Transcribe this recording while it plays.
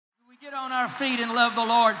get on our feet and love the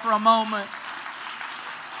Lord for a moment.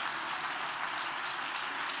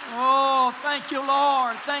 Oh, thank you,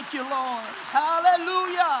 Lord. Thank you, Lord.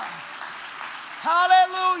 Hallelujah.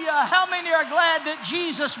 Hallelujah. How many are glad that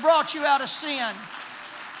Jesus brought you out of sin?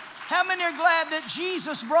 How many are glad that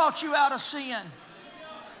Jesus brought you out of sin?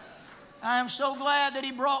 I am so glad that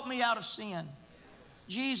He brought me out of sin.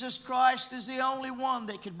 Jesus Christ is the only one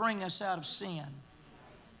that could bring us out of sin.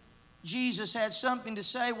 Jesus had something to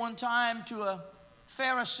say one time to a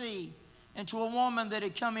Pharisee and to a woman that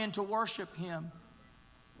had come in to worship Him.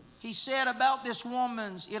 He said about this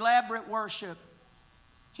woman's elaborate worship,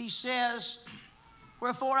 He says,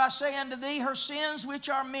 "Wherefore I say unto thee, her sins which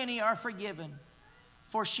are many are forgiven,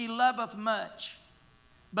 for she loveth much.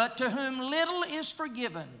 But to whom little is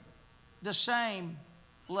forgiven, the same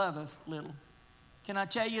loveth little." Can I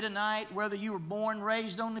tell you tonight, whether you were born,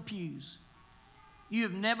 raised on the pews, you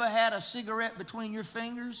have never had a cigarette between your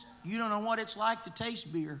fingers, you don't know what it's like to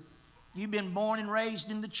taste beer. You've been born and raised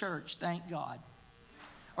in the church, thank God.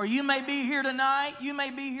 Or you may be here tonight,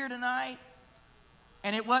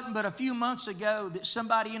 and it wasn't but a few months ago that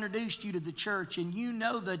somebody introduced you to the church and you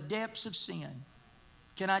know the depths of sin.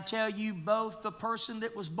 Can I tell you, both the person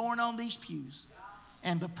that was born on these pews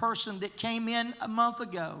and the person that came in a month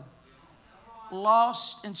ago,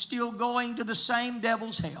 lost and still going to the same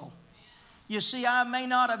devil's hell. You see, I may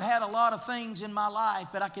not have had a lot of things in my life,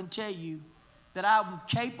 but I can tell you that I'm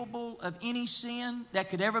capable of any sin that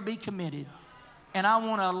could ever be committed. And I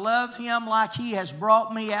want to love Him like He has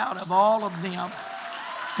brought me out of all of them.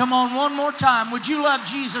 Come on, one more time. Would you love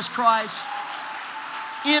Jesus Christ?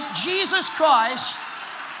 If Jesus Christ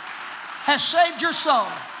has saved your soul,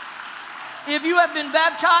 if you have been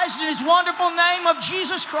baptized in His wonderful name of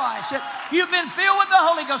Jesus Christ, if you've been filled with the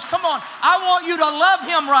Holy Ghost, come on, I want you to love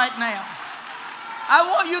Him right now. I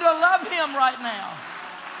want you to love Him right now.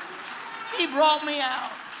 He brought me out.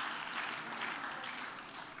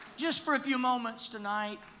 Just for a few moments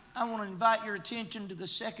tonight, I want to invite your attention to the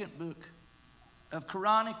second book of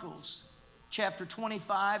Chronicles, chapter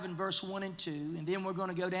 25 and verse 1 and 2. And then we're going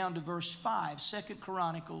to go down to verse 5, 2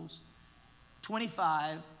 Chronicles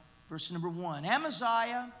 25, verse number 1.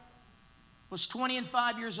 Amaziah was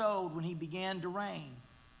 25 years old when he began to reign.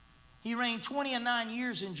 He reigned 29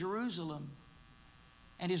 years in Jerusalem,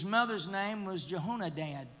 and his mother's name was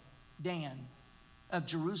Jehonadab of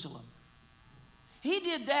Jerusalem. He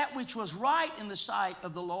did that which was right in the sight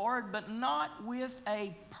of the Lord, but not with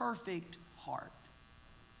a perfect heart.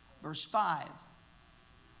 Verse 5.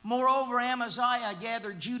 Moreover, Amaziah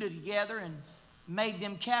gathered Judah together and made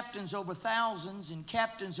them captains over thousands and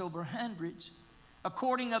captains over hundreds,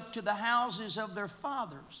 according up to the houses of their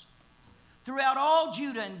fathers, throughout all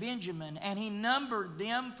Judah and Benjamin. And he numbered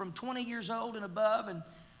them from 20 years old and above, and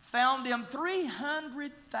found them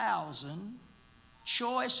 300,000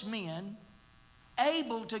 choice men,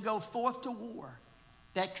 able to go forth to war,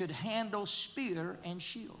 that could handle spear and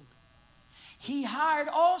shield. He hired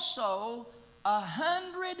also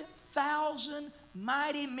 100,000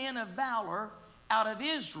 mighty men of valor out of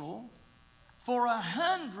Israel for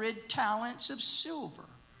 100 talents of silver.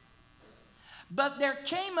 But there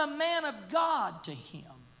came a man of God to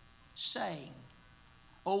him, saying,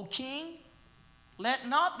 O king, let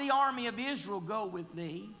not the army of Israel go with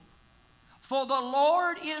thee, for the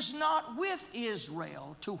Lord is not with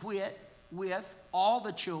Israel, to wit, with all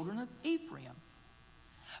the children of Ephraim.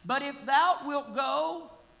 But if thou wilt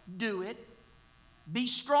go, do it. Be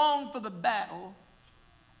strong for the battle.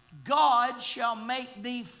 God shall make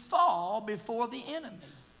thee fall before the enemy.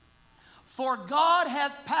 For God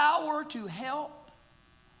hath power to help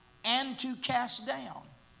and to cast down.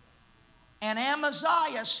 And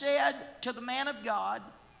Amaziah said to the man of God,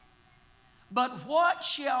 But what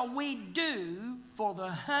shall we do for the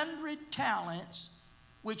 100 talents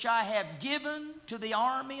which I have given to the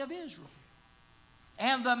army of Israel?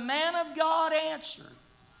 And the man of God answered,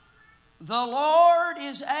 The Lord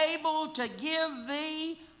is able to give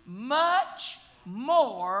thee much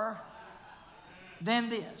more than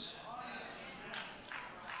this.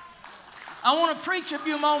 I want to preach a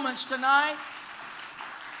few moments tonight.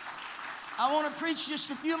 I want to preach just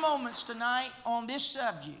a few moments tonight on this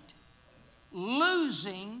subject.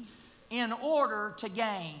 Losing in order to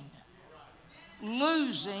gain.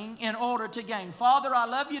 Losing in order to gain. Father, I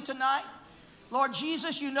love you tonight. Lord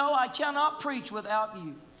Jesus, you know I cannot preach without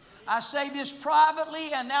you. I say this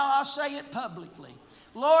privately and now I say it publicly.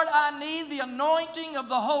 Lord, I need the anointing of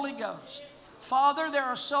the Holy Ghost. Father, there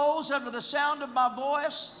are souls under the sound of my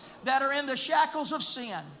voice that are in the shackles of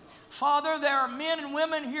sin. Father, there are men and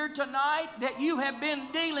women here tonight that you have been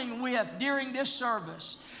dealing with during this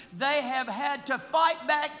service. They have had to fight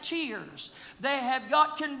back tears. They have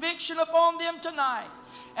got conviction upon them tonight.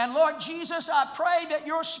 And Lord Jesus, I pray that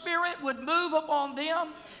your Spirit would move upon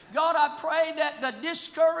them. God, I pray that the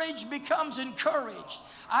discouraged becomes encouraged.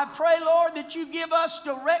 I pray, Lord, that you give us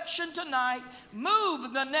direction tonight. Move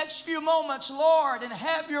in the next few moments, Lord, and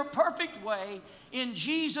have your perfect way. In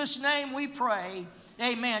Jesus' name we pray.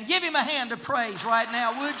 Amen. Give him a hand of praise right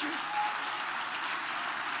now, would you?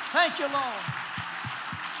 Thank you, Lord.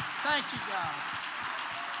 Thank you, God.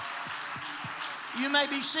 You may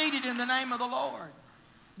be seated in the name of the Lord.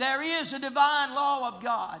 There is a divine law of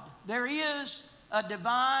God. There is a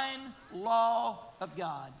divine law of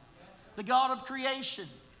God. The God of creation.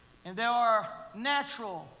 And there are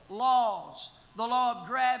natural laws. The law of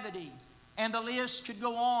gravity. And the list could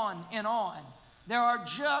go on and on. There are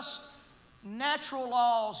just natural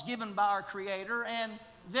laws given by our Creator. And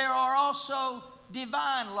there are also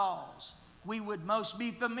divine laws. We would most be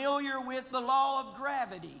familiar with the law of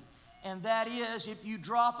gravity. And that is, if you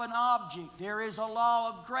drop an object, there is a law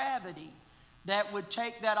of gravity that would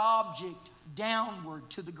take that object downward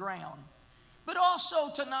to the ground. But also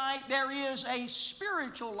tonight, there is a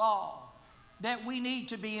spiritual law that we need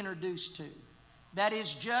to be introduced to. That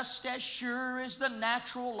is just as sure as the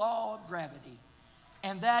natural law of gravity.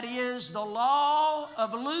 And that is the law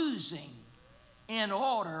of losing in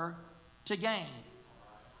order to gain.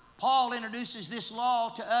 Paul introduces this law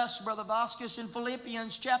to us, Brother Vasquez, in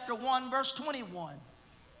Philippians chapter 1, verse 21.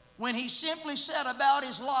 When he simply said about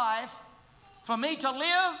his life, for me to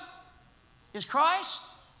live is Christ,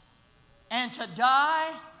 and to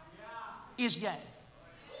die is gain.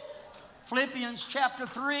 Philippians chapter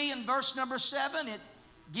 3 and verse number 7, it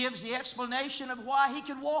gives the explanation of why he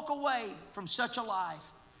could walk away from such a life.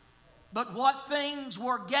 But what things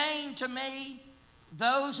were gain to me,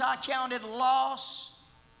 those I counted loss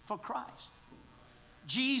for Christ.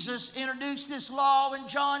 Jesus introduced this law in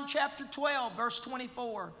John chapter 12, verse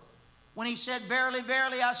 24, when he said, verily,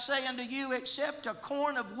 verily, I say unto you, except a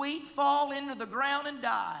corn of wheat fall into the ground and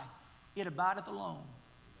die, it abideth alone.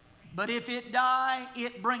 But if it die,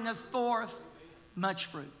 it bringeth forth much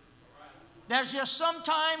fruit. There's just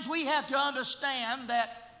sometimes we have to understand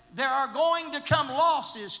that there are going to come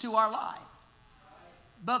losses to our life.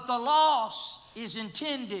 But the loss is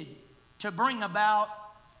intended to bring about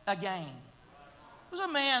a gain. There was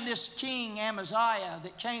a man, this King Amaziah,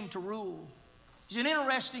 that came to rule. He's an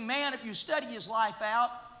interesting man if you study his life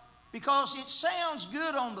out, because it sounds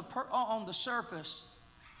good on the surface,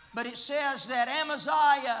 but it says that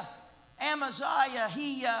Amaziah,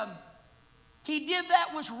 he did that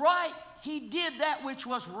which right. He did that which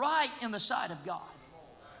was right in the sight of God,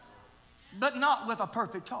 but not with a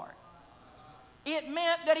perfect heart. It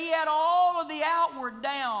meant that he had all of the outward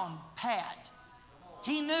down pat.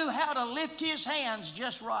 He knew how to lift his hands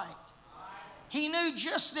just right. He knew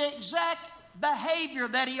just the exact behavior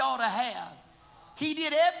that he ought to have. He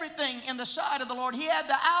did everything in the sight of the Lord. He had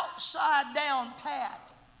the outside down pat.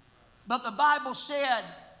 But the Bible said,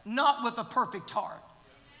 not with a perfect heart.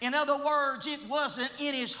 In other words, it wasn't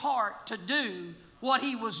in his heart to do what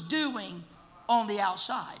he was doing on the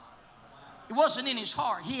outside. It wasn't in his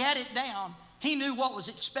heart. He had it down. He knew what was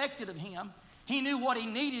expected of him. He knew what he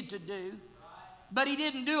needed to do. But he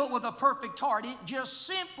didn't do it with a perfect heart. It just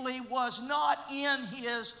simply was not in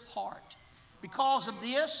his heart. Because of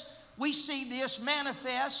this, we see this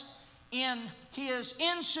manifest in his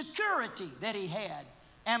insecurity that he had.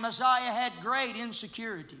 Amaziah had great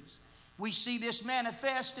insecurities. We see this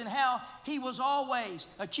manifest in how he was always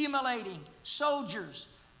accumulating soldiers.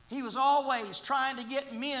 He was always trying to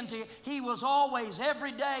get men to, he was always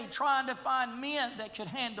every day trying to find men that could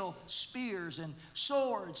handle spears and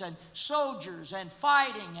swords and soldiers and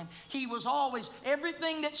fighting. And he was always,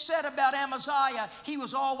 everything that's said about Amaziah, he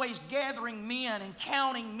was always gathering men and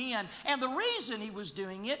counting men. And the reason he was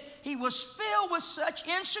doing it, he was filled with such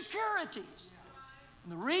insecurities.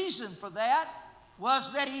 And the reason for that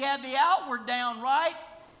was that he had the outward down right,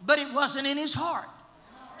 but it wasn't in his heart.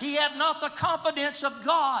 He had not the confidence of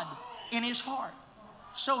God in his heart.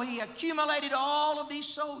 So he accumulated all of these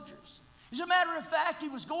soldiers. As a matter of fact, he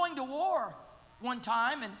was going to war one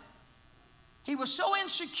time, and he was so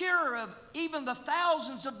insecure of even the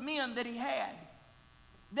thousands of men that he had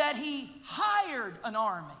that he hired an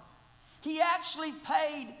army. He actually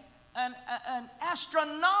paid an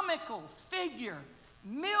astronomical figure.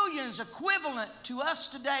 Millions equivalent to us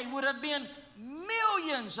today would have been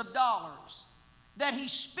millions of dollars that he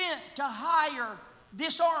spent to hire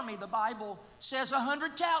this army, the Bible says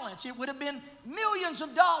 100 talents. It would have been millions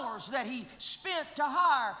of dollars that he spent to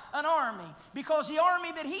hire an army, because the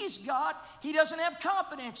army that he's got, he doesn't have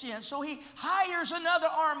confidence in. So he hires another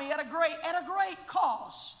army at a great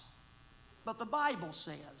cost. But the Bible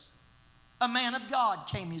says a man of God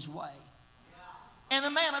came his way. And the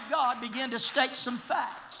man of God began to state some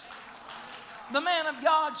facts. The man of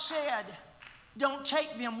God said, don't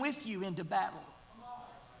take them with you into battle.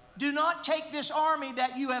 Do not take this army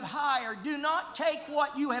that you have hired. Do not take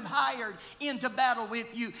what you have hired into battle with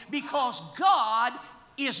you, because God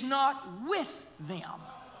is not with them.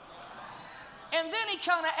 And then he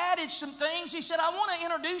kind of added some things. He said, I want to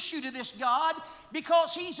introduce you to this God,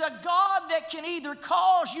 because he's a God that can either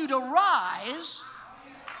cause you to rise,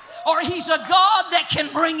 or he's a God that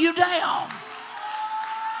can bring you down.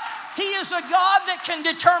 He is a God that can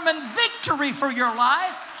determine victory for your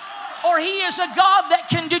life, or he is a God that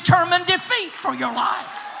can determine defeat for your life.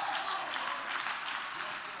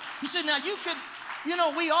 He said, now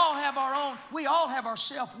we all have our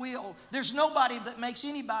self-will. There's nobody that makes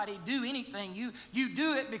anybody do anything. You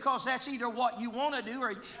do it because that's either what you want to do,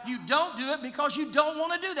 or you don't do it because you don't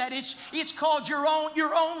want to do that. It's called your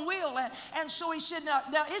own will. And so he said, now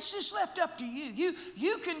it's just left up to you.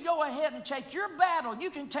 You can go ahead and take your battle. You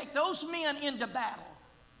can take those men into battle.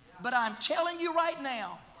 But I'm telling you right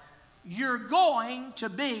now, you're going to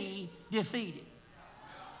be defeated.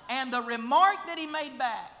 And the remark that he made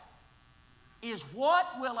back is, what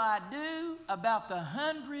will I do about the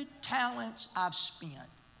 100 talents I've spent?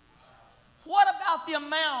 What about the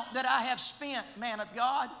amount that I have spent, man of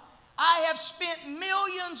God? I have spent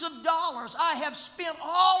millions of dollars. I have spent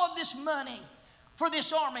all of this money for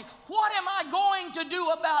this army. What am I going to do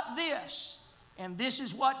about this? And this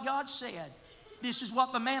is what God said. This is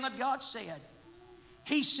what the man of God said.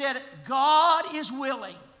 He said, God is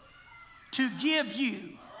willing to give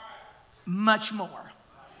you much more.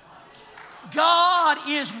 God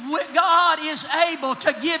is able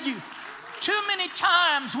to give you. Too many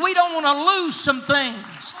times we don't want to lose some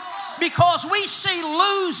things because we see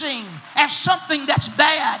losing as something that's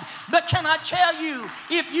bad. But can I tell you,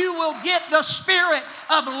 if you will get the spirit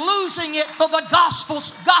of losing it for the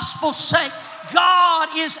gospel's sake, God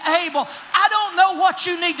is able. I don't know what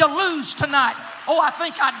you need to lose tonight. Oh, I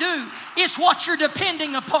think I do. It's what you're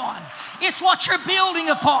depending upon. It's what you're building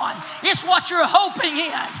upon. It's what you're hoping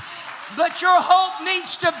in. But your hope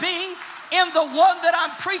needs to be in the one that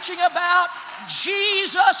I'm preaching about,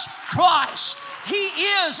 Jesus Christ. He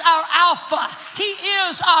is our Alpha. He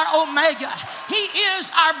is our Omega. He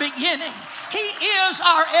is our beginning. He is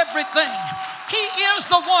our everything. He is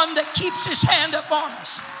the one that keeps his hand upon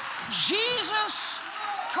us. Jesus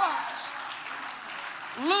Christ.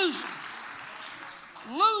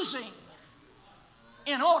 Losing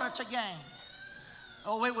in order to gain.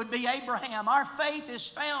 Oh, it would be Abraham. Our faith is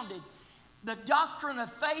founded. The doctrine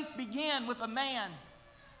of faith began with a man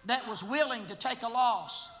that was willing to take a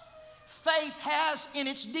loss. Faith has in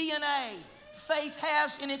its DNA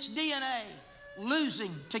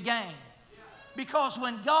losing to gain. Because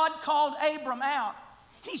when God called Abram out,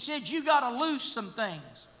 he said, you got to lose some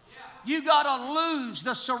things. You got to lose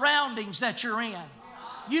the surroundings that you're in.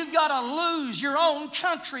 You've got to lose your own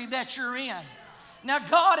country that you're in. Now,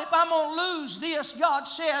 God, if I'm going to lose this, God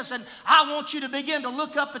says, and I want you to begin to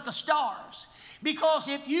look up at the stars. Because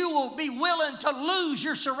if you will be willing to lose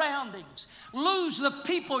your surroundings, lose the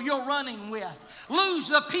people you're running with, lose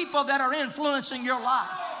the people that are influencing your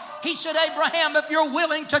life. He said, Abraham, if you're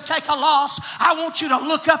willing to take a loss, I want you to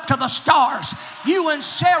look up to the stars. You and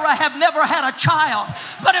Sarah have never had a child,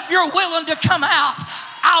 but if you're willing to come out,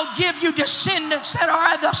 I'll give you descendants that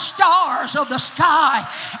are the stars of the sky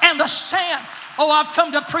and the sand. Oh, I've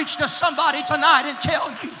come to preach to somebody tonight and tell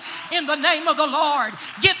you, in the name of the Lord,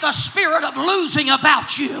 get the spirit of losing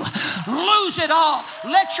about you. Lose it all.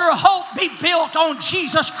 Let your hope be built on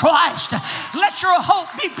Jesus Christ. Let your hope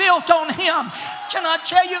be built on him. Can I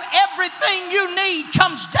tell you, everything you need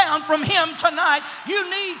comes down from him tonight. You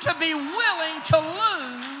need to be willing to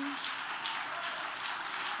lose.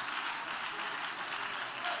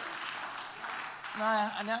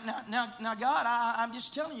 Now, God, I'm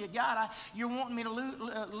just telling you, God, you're wanting me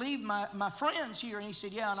to leave my friends here. And he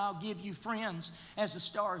said, yeah, and I'll give you friends as the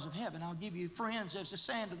stars of heaven. I'll give you friends as the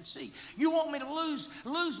sand of the sea. You want me to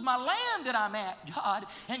lose my land that I'm at, God?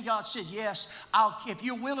 And God said, yes, if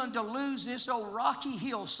you're willing to lose this old rocky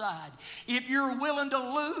hillside, if you're willing to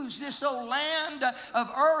lose this old land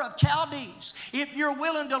of Ur of Chaldees, if you're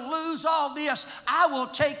willing to lose all this, I will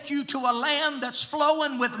take you to a land that's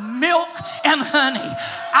flowing with milk and honey.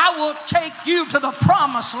 I will take you to the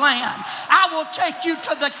promised land. I will take you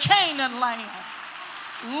to the Canaan land.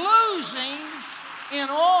 Losing in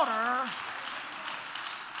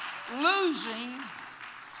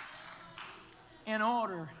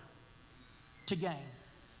order to gain.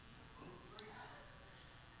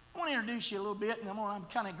 I want to introduce you a little bit, and I'm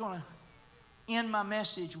kind of going to end my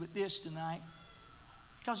message with this tonight,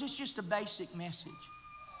 because it's just a basic message.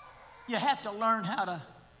 You have to learn how to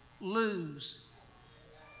lose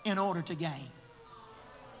in order to gain.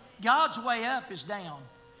 God's way up is down.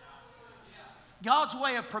 God's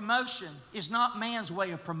way of promotion is not man's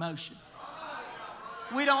way of promotion.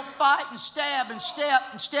 We don't fight and stab and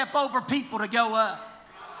step over people to go up.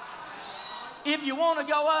 If you want to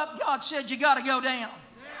go up, God said you got to go down.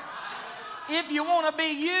 If you want to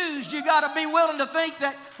be used, you got to be willing to think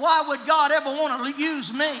that, why would God ever want to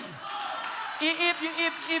use me?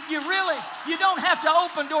 If you really, you don't have to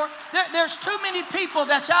open doors. There's too many people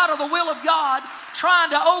that's out of the will of God trying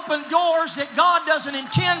to open doors that God doesn't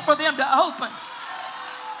intend for them to open.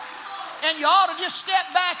 And you ought to just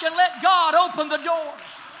step back and let God open the door.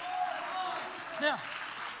 Now,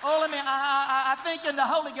 I think in the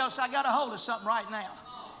Holy Ghost, I got a hold of something right now.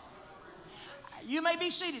 You may be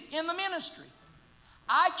seated in the ministry.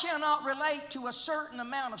 I cannot relate to a certain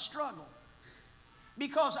amount of struggle,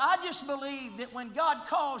 because I just believe that when God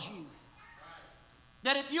calls you,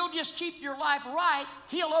 that if you'll just keep your life right,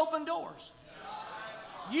 He'll open doors.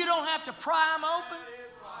 You don't have to pry them open.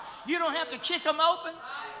 You don't have to kick them open.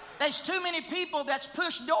 There's too many people that's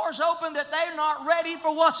pushed doors open that they're not ready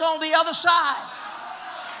for what's on the other side.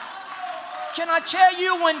 Can I tell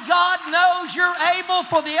you, when God knows you're able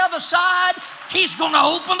for the other side, He's going to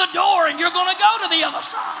open the door and you're going to go to the other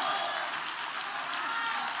side.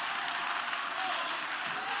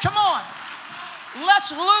 Come on.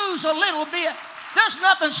 Let's lose a little bit. There's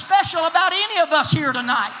nothing special about any of us here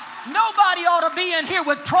tonight. Nobody ought to be in here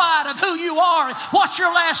with pride of who you are and what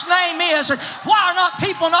your last name is and why are not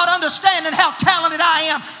people not understanding how talented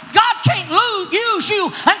I am. God can't use you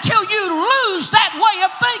until you lose that way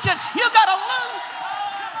of thinking. You got to lose.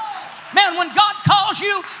 Man, when God calls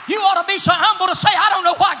you, you ought to be so humble to say, I don't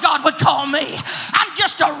know why God would call me. I'm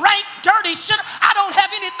just a rank, dirty sinner. I don't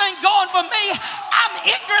have anything going for me. I'm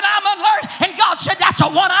ignorant, I'm alert. And God said, that's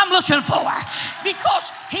the one I'm looking for,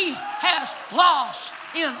 because He has lost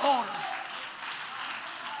in order.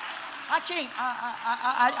 I can't,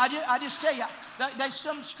 I just tell you, there's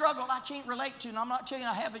some struggle I can't relate to, and I'm not telling you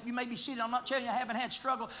I haven't. You may be seated. I'm not telling you I haven't had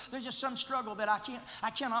struggle. There's just some struggle that I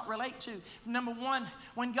cannot relate to. Number one,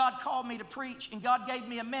 when God called me to preach and God gave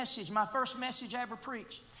me a message, my first message I ever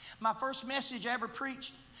preached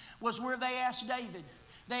was where they asked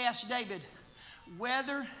David,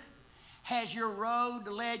 whither has your road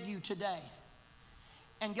led you today?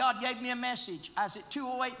 And God gave me a message. I was at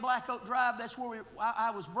 208 Black Oak Drive. That's where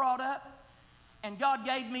I was brought up. And God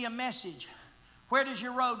gave me a message. Where does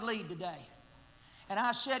your road lead today? And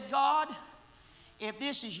I said, God, if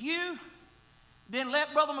this is you, then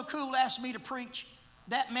let Brother McCool ask me to preach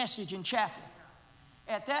that message in chapel.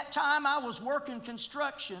 At that time, I was working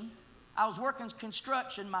construction.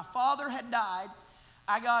 My father had died.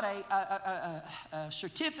 I got a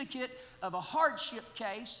certificate of a hardship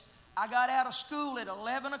case. I got out of school at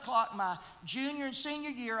 11 o'clock. My junior and senior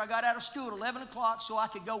year, I got out of school at 11 o'clock so I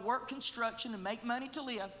could go work construction and make money to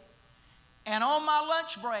live. And on my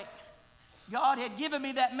lunch break, God had given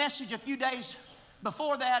me that message a few days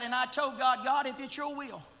before that, and I told God, God, if it's your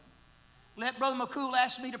will, let Brother McCool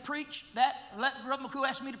ask me to preach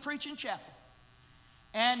in chapel.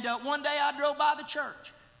 And one day I drove by the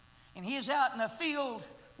church, and he was out in the field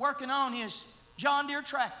working on his John Deere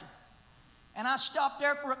tractor. And I stopped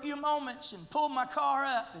there for a few moments and pulled my car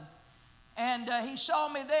up. And he saw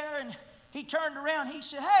me there, and he turned around. He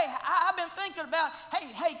said, hey, I've been thinking about,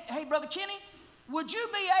 hey, Brother Kenny, would you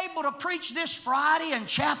be able to preach this Friday in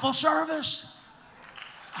chapel service?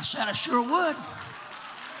 I said, I sure would.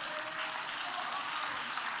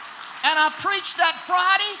 And I preached that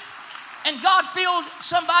Friday, and God filled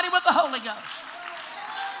somebody with the Holy Ghost.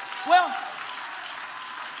 Well,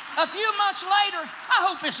 a few months later, I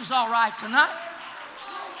hope this is all right tonight,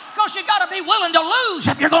 because you got to be willing to lose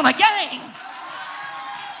if you're going to gain.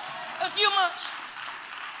 A few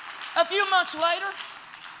months later,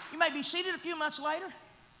 you may be seated. A few months later,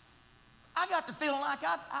 I got to feeling like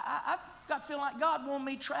God wanted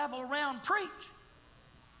me to travel around and preach.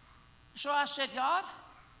 So I said, God,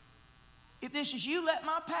 if this is you, let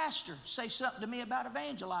my pastor say something to me about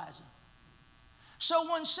evangelizing. So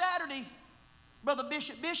one Saturday, Brother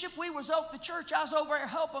Bishop, we was over at the church. I was over there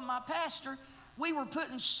helping my pastor. We were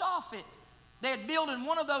putting soffit. They had building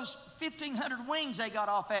one of those 1,500 wings they got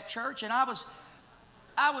off that church, and I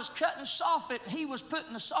I was cutting soffit, and he was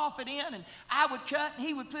putting the soffit in, and I would cut, and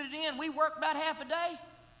he would put it in. We worked about half a day,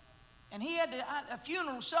 and he had a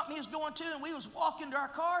funeral or something he was going to, and we was walking to our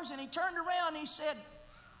cars, and he turned around, and he said,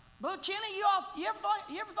 Brother Kenny, you ever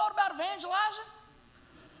thought about evangelizing?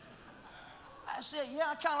 I said, yeah,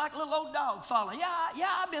 I kind of like a little old dog following. Yeah,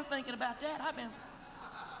 I've been thinking about that.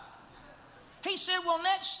 He said, well,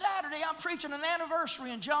 next Saturday I'm preaching an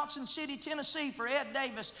anniversary in Johnson City, Tennessee for Ed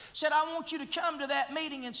Davis. Said, I want you to come to that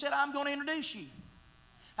meeting, and said, I'm going to introduce you.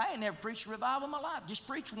 I ain't never preached a revival in my life. Just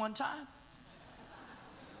preached one time.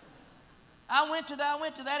 I went to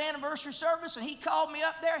that anniversary service, and he called me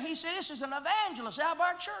up there. He said, this is an evangelist out of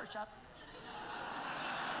our church.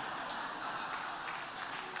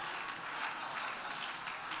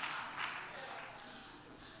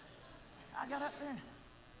 I got up there.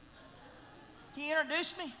 He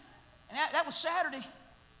introduced me, and that was Saturday.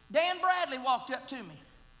 Dan Bradley walked up to me.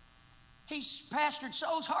 He's pastored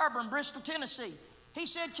Souls Harbor in Bristol, Tennessee. He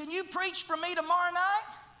said, can you preach for me tomorrow night?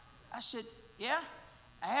 I said, yeah.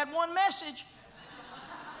 I had one message.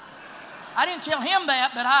 I didn't tell him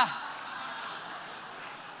that, but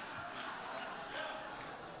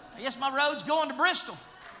I guess my road's going to Bristol.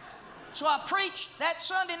 So I preached that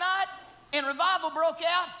Sunday night, and revival broke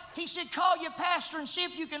out. He said, call your pastor and see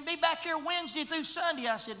if you can be back here Wednesday through Sunday.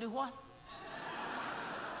 I said, do what?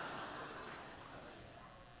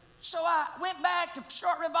 So I went back to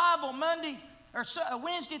start revival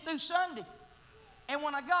Wednesday through Sunday. And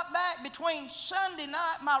when I got back between Sunday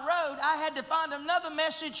night, my road, I had to find another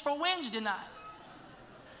message for Wednesday night.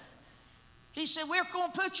 He said, we're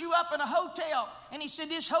going to put you up in a hotel. And he said,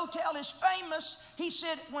 this hotel is famous. He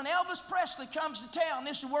said, when Elvis Presley comes to town,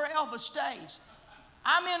 this is where Elvis stays.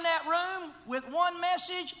 I'm in that room with one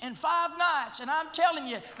message and 5 nights. And I'm telling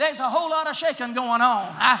you, there's a whole lot of shaking going on.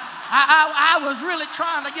 I was really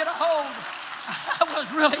trying to get a hold. I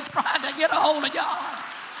was really trying to get a hold of God.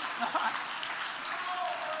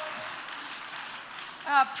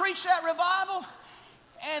 I preached that revival.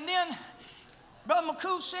 And then Brother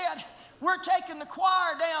McCool said, we're taking the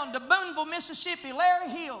choir down to Boonville, Mississippi, Larry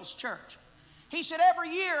Hill's church. He said, every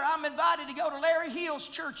year I'm invited to go to Larry Hill's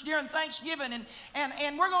church during Thanksgiving,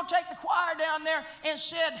 and we're going to take the choir down there, and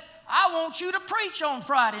said, I want you to preach on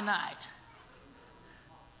Friday night.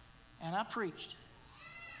 And I preached.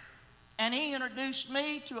 And he introduced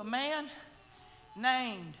me to a man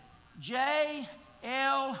named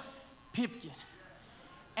J.L. Pipkin.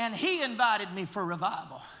 And he invited me for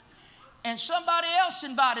revival. And somebody else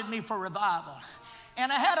invited me for revival. And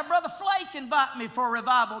I had a Brother Flake invite me for a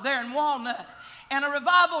revival there in Walnut. And a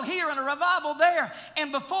revival here and a revival there.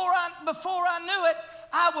 And before I knew it,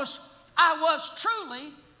 I was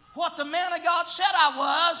truly what the man of God said I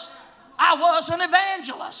was. I was an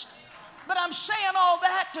evangelist. But I'm saying all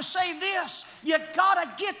that to say this. You got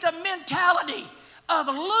to get the mentality of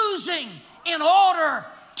losing in order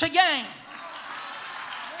to gain.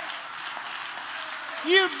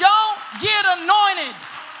 You don't get anointed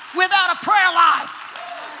without a prayer life.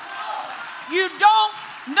 You don't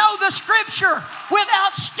know the scripture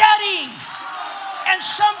without studying. And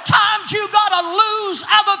sometimes you got to lose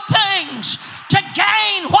other things to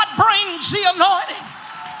gain what brings the anointing.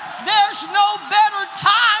 There's no better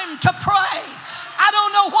time to pray. I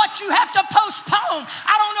don't know what you have to postpone.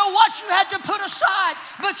 I don't know what you had to put aside.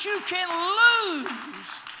 But you can lose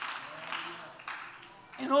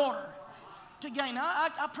in order to gain.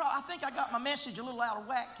 I think I got my message a little out of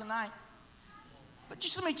whack tonight. But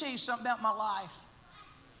just let me tell you something about my life.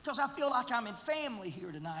 Because I feel like I'm in family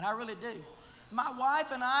here tonight. I really do. My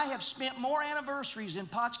wife and I have spent more anniversaries in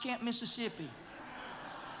Potts Camp, Mississippi.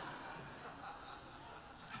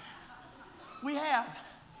 We have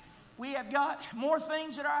got more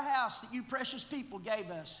things at our house that you precious people gave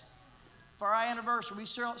us for our anniversary. We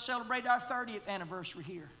celebrated our 30th anniversary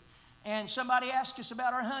here. And somebody asked us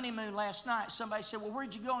about our honeymoon last night. Somebody said, well,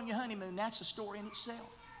 where'd you go on your honeymoon? That's a story in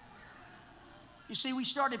itself. You see, we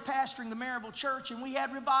started pastoring the Maryville Church, and we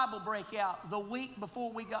had revival break out the week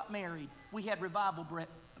before we got married. We had revival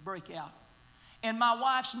break out. And my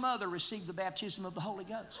wife's mother received the baptism of the Holy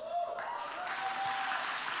Ghost.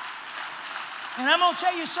 And I'm going to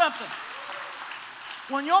tell you something.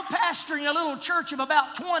 When you're pastoring a little church of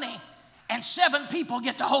about 20 and 7 people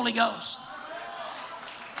get the Holy Ghost,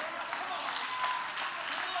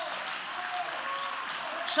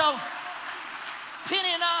 so Penny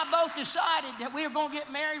and I both decided that we were going to get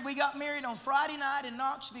married. We got married on Friday night in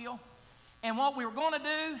Knoxville. And what we were going to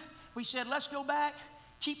do, we said, let's go back,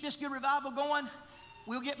 keep this good revival going.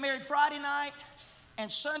 We'll get married Friday night. And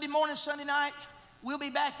Sunday morning, Sunday night, we'll be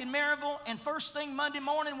back in Maryville, and first thing Monday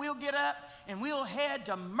morning, we'll get up and we'll head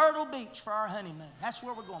to Myrtle Beach for our honeymoon. That's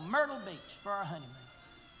where we're going, Myrtle Beach for our honeymoon.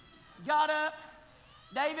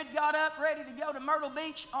 David got up ready to go to Myrtle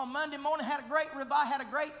Beach on Monday morning, had a great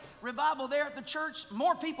revival there at the church.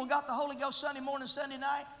 More people got the Holy Ghost Sunday morning, Sunday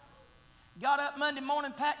night. Got up Monday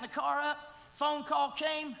morning, packed the car up. Phone call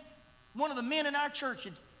came. One of the men in our church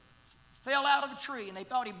had fell out of a tree, and they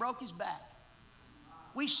thought he broke his back.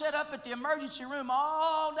 We sat up at the emergency room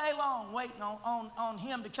all day long waiting on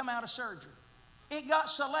him to come out of surgery. It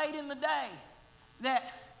got so late in the day that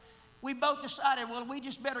we both decided, well, we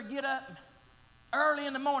just better get up early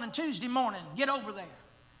in the morning, Tuesday morning, get over there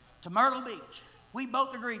to Myrtle Beach. We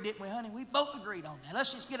both agreed, didn't we, honey? We both agreed on that.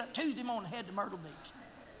 Let's just get up Tuesday morning and head to Myrtle Beach.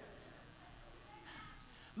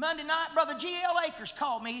 Monday night, Brother G.L. Akers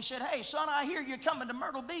called me. He said, hey, son, I hear you're coming to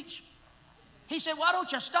Myrtle Beach. He said, why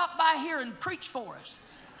don't you stop by here and preach for us?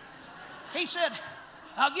 He said,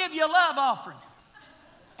 I'll give you a love offering.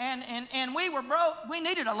 And we were broke. We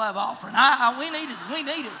needed a love offering. We needed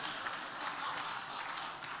it.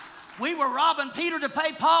 We were robbing Peter to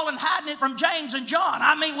pay Paul and hiding it from James and John.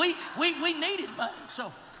 I mean, we needed money.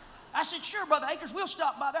 So I said, sure, Brother Akers, we'll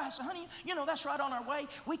stop by there. I said, honey, you know, that's right on our way.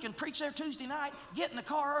 We can preach there Tuesday night, get in the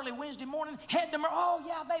car early Wednesday morning, head to oh,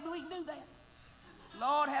 yeah, baby, we can do that.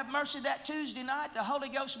 Lord have mercy, that Tuesday night, the Holy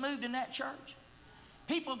Ghost moved in that church.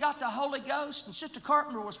 People got the Holy Ghost, and Sister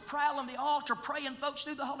Carpenter was prowling the altar, praying folks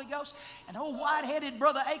through the Holy Ghost. And old white-headed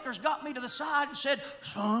Brother Akers got me to the side and said,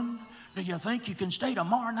 son, do you think you can stay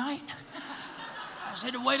tomorrow night? I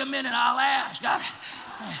said, wait a minute, I'll ask. Well,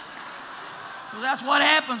 that's what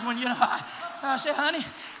happens when, I said, honey,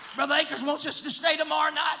 Brother Akers wants us to stay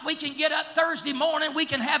tomorrow night. We can get up Thursday morning. We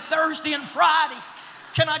can have Thursday and Friday.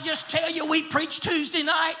 Can I just tell you, we preached Tuesday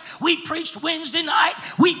night, we preached Wednesday night,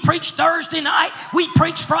 we preached Thursday night, we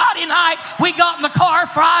preached Friday night. We got in the car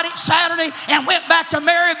Friday, Saturday, and went back to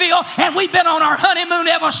Maryville, and we've been on our honeymoon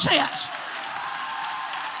ever since.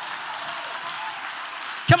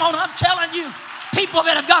 Come on, I'm telling you, people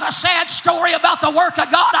that have got a sad story about the work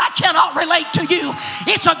of God, I cannot relate to you.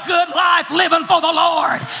 It's a good life living for the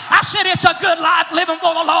Lord. I said it's a good life living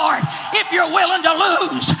for the Lord. If you're willing to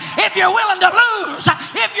lose, it's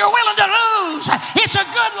a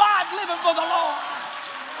good life living for the Lord.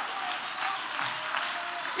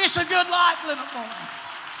 It's a good life living for Him.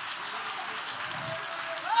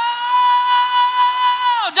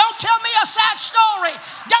 Oh, don't tell me a sad story.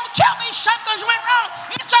 Don't tell me something's went wrong.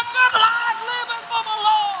 It's a good life living for the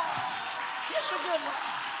Lord. It's a good life.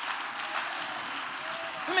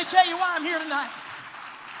 Let me tell you why I'm here tonight.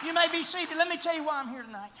 You may be seated. Let me tell you why I'm here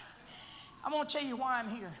tonight. I want to tell you why I'm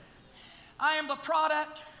here. I am the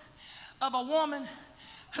product of a woman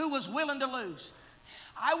who was willing to lose.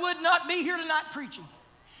 I would not be here tonight preaching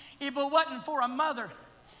if it wasn't for a mother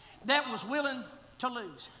that was willing to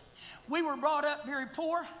lose. We were brought up very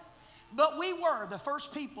poor, but we were the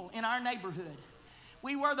first people in our neighborhood.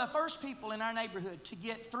 We were the first people in our neighborhood to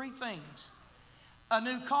get three things: a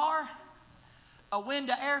new car, a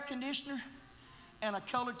window air conditioner, and a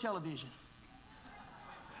colored television.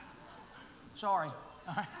 Sorry.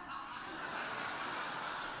 All right.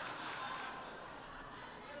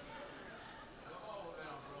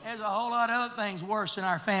 There's a whole lot of other things worse in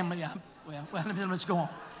our family. Let's go on.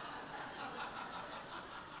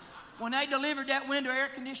 When they delivered that window air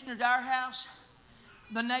conditioner to our house,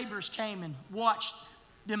 the neighbors came and watched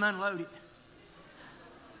them unload it.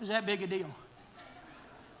 It was that big a deal.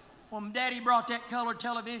 When Daddy brought that colored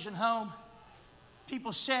television home,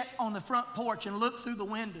 people sat on the front porch and looked through the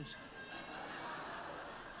windows.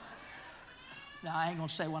 Now, I ain't going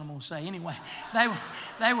to say what I'm going to say. Anyway,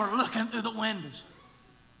 they were looking through the windows.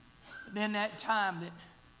 But then that time that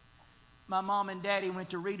my mom and Daddy went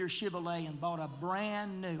to Reader Chevrolet and bought a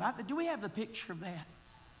brand new, do we have the picture of that?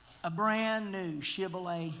 A brand new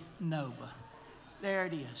Chevrolet Nova. There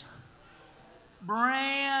it is.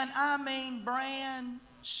 Brand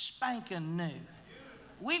spanking new.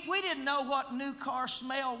 We didn't know what new car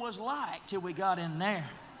smell was like till we got in there.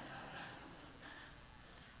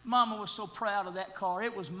 Mama was so proud of that car.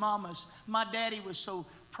 It was Mama's. My daddy was so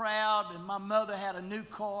proud, and my mother had a new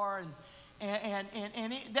car,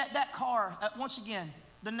 that car, once again,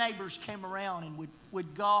 the neighbors came around and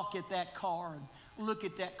would gawk at that car and look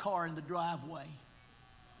at that car in the driveway.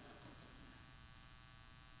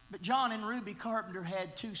 But John and Ruby Carpenter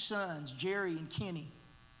had two sons, Jerry and Kenny.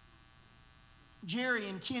 Jerry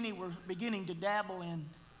and Kenny were beginning to dabble in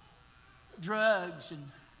drugs, and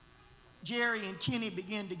Jerry and Kenny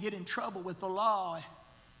began to get in trouble with the law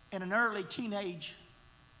in an early teenage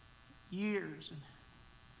years.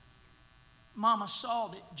 Mama saw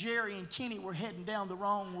that Jerry and Kenny were heading down the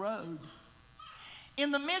wrong road.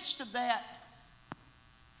 In the midst of that,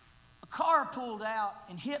 a car pulled out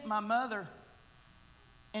and hit my mother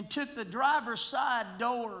and took the driver's side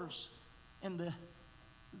doors and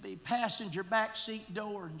the passenger back seat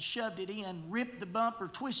door and shoved it in, ripped the bumper,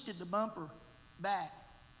 twisted the bumper back.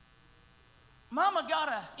 Mama got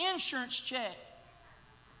an insurance check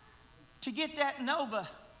to get that Nova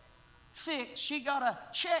fixed. She got a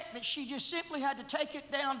check that she just simply had to take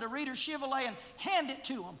it down to Reader Chevrolet and hand it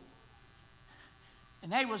to them.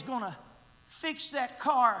 And they was going to fix that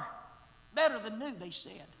car better than new, they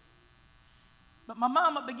said. But my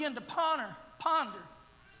mama began to ponder.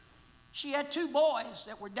 She had 2 boys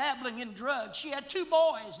that were dabbling in drugs. She had 2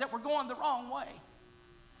 boys that were going the wrong way.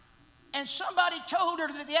 And somebody told her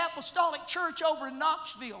that the Apostolic Church over in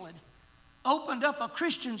Knoxville had opened up a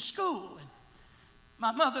Christian school. And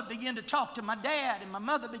my mother began to talk to my dad, and my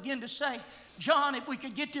mother began to say, John, if we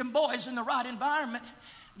could get them boys in the right environment,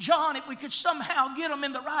 John, if we could somehow get them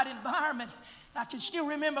in the right environment. I can still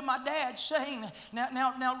remember my dad saying,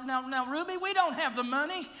 now, Ruby, we don't have the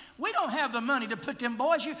money. We don't have the money to put them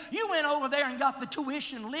boys. You went over there and got the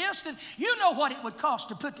tuition list, and you know what it would cost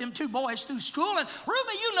to put them 2 boys through school. And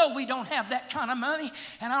Ruby, you know we don't have that kind of money.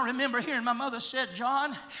 And I remember hearing my mother said,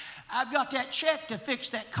 John, I've got that check to fix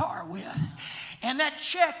that car with. And that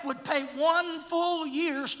check would pay 1 full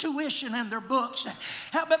year's tuition in their books.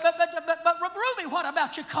 But Ruby, what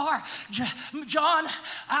about your car? John,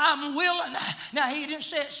 I'm willing. Now, he didn't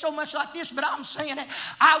say it so much like this, but I'm saying it.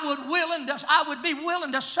 I would be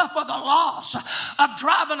willing to suffer the loss of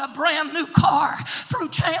driving a brand new car through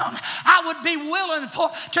town. I would be willing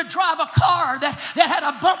to drive a car that had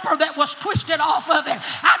a bumper that was twisted off of it.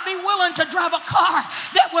 I'd be willing to drive a car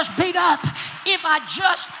that was beat up if I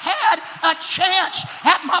just had a chance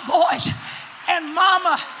at my boys. And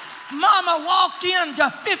Mama walked into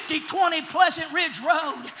 5020 Pleasant Ridge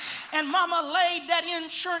Road, and Mama laid that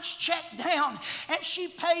insurance check down, and she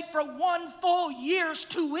paid for 1 full year's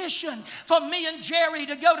tuition for me and Jerry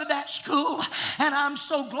to go to that school. And I'm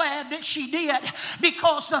so glad that she did,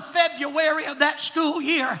 because the February of that school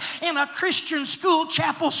year, in a Christian school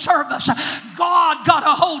chapel service, God got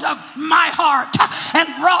a hold of my heart and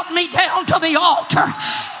brought me down to the altar.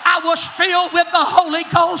 I was filled with the Holy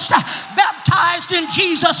Ghost, baptized in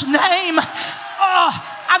Jesus' name.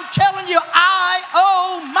 I'm telling you, I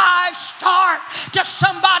owe my start to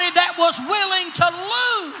somebody that was willing to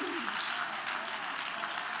lose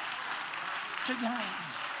to gain.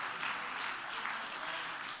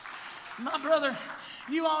 My brother,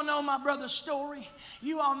 you all know my brother's story.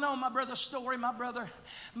 You all know my brother's story. My brother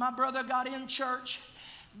got in church,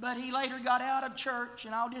 but he later got out of church.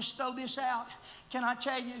 And I'll just throw this out. Can I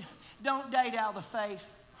tell you, don't date out of the faith.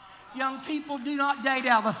 Young people, do not date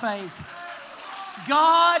out of the faith.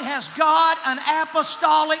 God has got an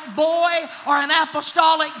apostolic boy or an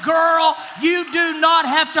apostolic girl. You do not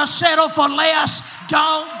have to settle for less.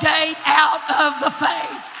 Don't date out of the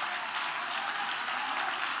faith.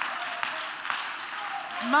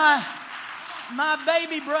 My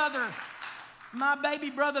baby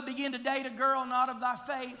brother began to date a girl not of thy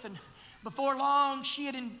faith, and before long she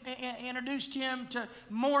had introduced him to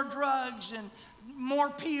more drugs and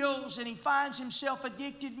more pills, and he finds himself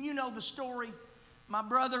addicted. And you know the story. My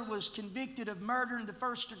brother was convicted of murder in the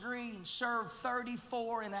 1st degree and served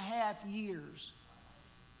 34 and a half years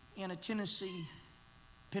in a Tennessee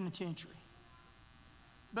penitentiary.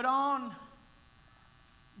 But on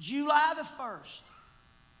July the 1st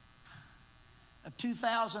of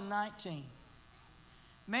 2019,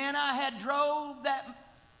 man, I had drove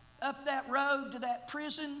up that road to that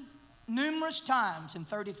prison numerous times in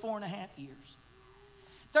 34 and a half years.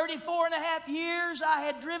 34 and a half years I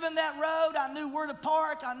had driven that road. I knew where to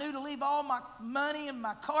park. I knew to leave all my money and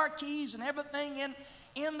my car keys and everything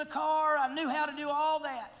in the car. I knew how to do all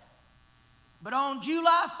that. But on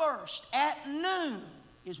July 1st at noon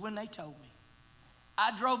is when they told me.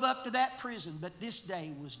 I drove up to that prison, but this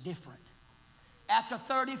day was different. After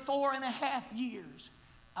 34 and a half years,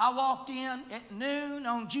 I walked in at noon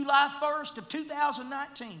on July 1st of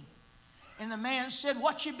 2019. And the man said,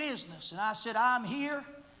 "What's your business?" And I said, "I'm here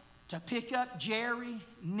to pick up Jerry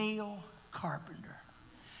Neal Carpenter."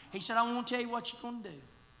 He said, "I want to tell you what you're going to do."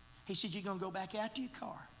 He said, "You're going to go back out to your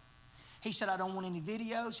car." He said, "I don't want any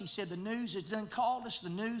videos." He said, "The news has done called us. The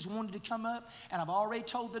news wanted to come up, and I've already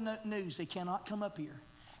told the news they cannot come up here."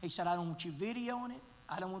 He said, "I don't want you videoing it.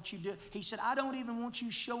 I don't want you to." He said, "I don't even want you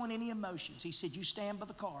showing any emotions." He said, "You stand by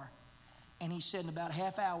the car." And he said, "In about a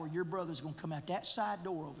half hour, your brother's going to come out that side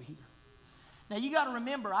door over here." Now, you got to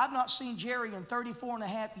remember, I've not seen Jerry in 34 and a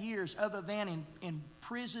half years other than in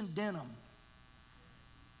prison denim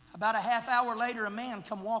About a half hour later, a man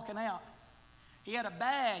come walking out. He had a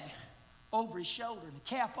bag over his shoulder and a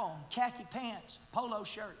cap on, khaki pants, polo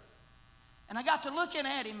shirt. And I got to looking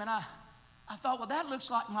at him, and I thought, well, that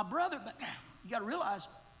looks like my brother. But you got to realize,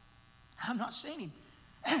 I've not seen him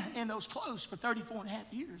in those clothes for 34 and a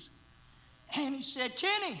half years. And he said,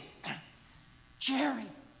 Kenny, Jerry.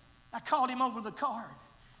 I called him over the car,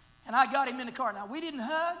 and I got him in the car. Now, we didn't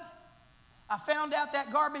hug. I found out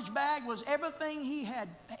that garbage bag was everything he had.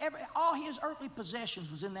 All his earthly possessions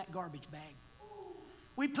was in that garbage bag.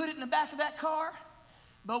 We put it in the back of that car,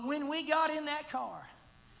 but when we got in that car,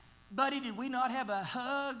 buddy, did we not have a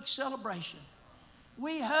hug celebration?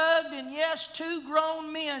 We hugged, and yes, two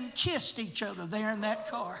grown men kissed each other there in that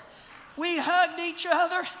car. We hugged each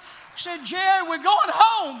other, said, Jerry, we're going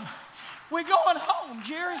home. We're going home,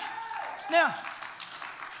 Jerry. Now,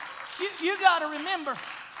 you got to remember,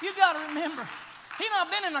 he's not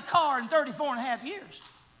been in a car in 34 and a half years.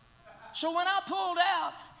 So when I pulled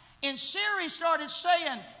out and Siri started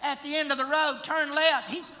saying at the end of the road, turn left,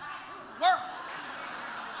 he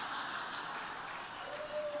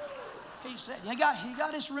said, you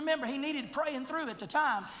got to remember, he needed praying through at the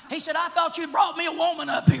time. He said, I thought you brought me a woman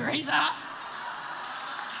up here. He said,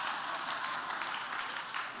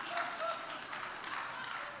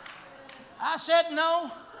 I said,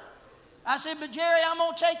 no. I said, but Jerry, I'm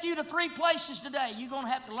going to take you to 3 places today. You're going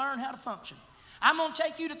to have to learn how to function. I'm going to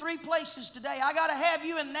take you to 3 places today. I got to have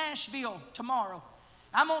you in Nashville tomorrow.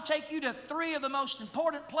 I'm going to take you to 3 of the most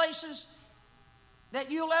important places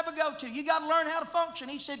that you'll ever go to. You got to learn how to function.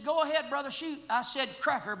 He said, go ahead, brother, shoot. I said,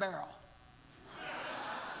 Cracker Barrel.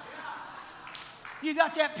 You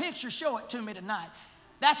got that picture? Show it to me tonight.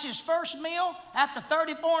 That's his first meal after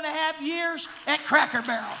 34 and a half years at Cracker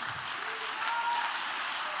Barrel.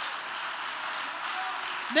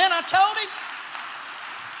 Then I told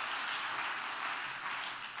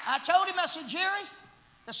him, I said, Jerry,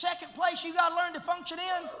 the second place you got to learn to function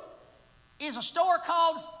in is a store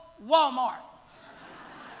called Walmart.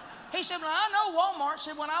 He said, well, I know Walmart.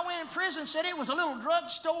 Said, when I went in prison, said it was a little drug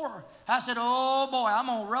store. I said, oh, boy, I'm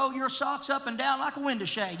going to roll your socks up and down like a window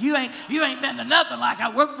shade. You ain't been to nothing like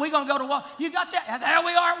that. We're going to go to Walmart. You got that? There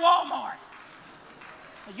we are at Walmart.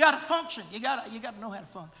 You got to function. You got to know how to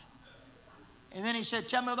function. And then he said,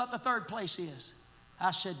 tell me what the third place is.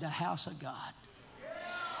 I said, the house of God.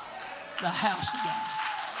 The house of God.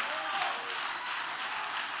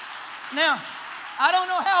 Now, I don't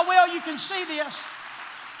know how well you can see this,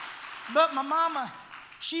 but my mama,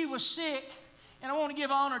 she was sick, and I want to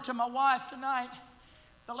give honor to my wife tonight.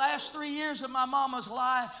 The last 3 years of my mama's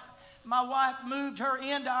life, my wife moved her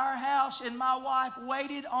into our house, and my wife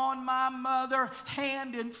waited on my mother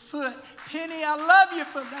hand and foot. Penny, I love you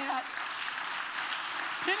for that.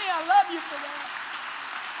 Penny, I love you for that.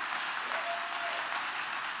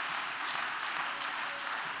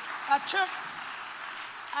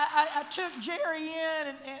 I took Jerry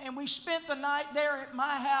in, and we spent the night there at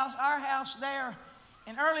my house, our house there.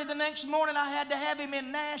 And early the next morning, I had to have him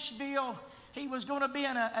in Nashville. He was going to be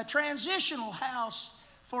in a transitional house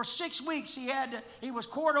for 6 weeks. He was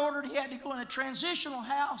court ordered. He had to go in a transitional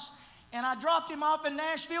house. And I dropped him off in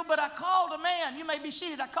Nashville, but I called a man. You may be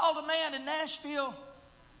seated. I called a man in Nashville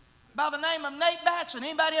by the name of Nate Batson.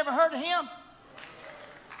 Anybody ever heard of him?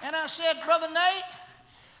 And I said, Brother Nate,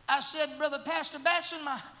 I said, Brother Pastor Batson,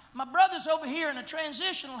 my brother's over here in a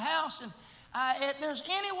transitional house, and if there's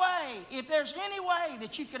any way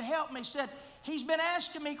that you could help me, said, he's been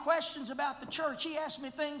asking me questions about the church. He asked me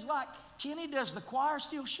things like, Kenny, does the choir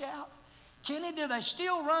still shout? Kenny, do they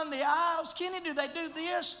still run the aisles? Kenny, do they do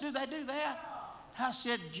this? Do they do that? I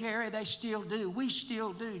said, Jerry, they still do. We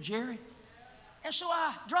still do, Jerry. And so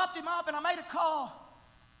I dropped him off, and I made a call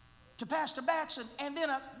to Pastor Batson. And then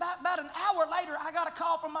about an hour later, I got a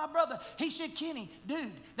call from my brother. He said, Kenny,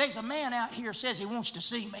 dude, there's a man out here says he wants to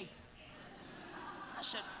see me. I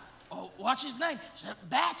said, oh, what's his name? He said,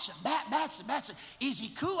 Batson. Is he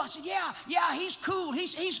cool? I said, yeah, he's cool.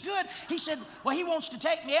 He's good. He said, well, he wants to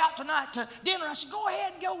take me out tonight to dinner. I said, go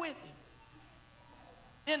ahead and go with him.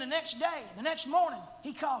 Then the next morning,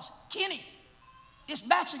 he calls, Kenny, this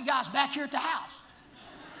Batson guy's back here at the house.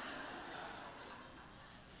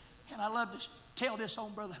 And I love to tell this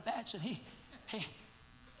on Brother Batson. He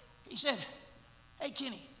said, hey,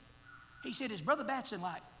 Kenny. He said, is Brother Batson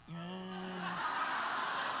like,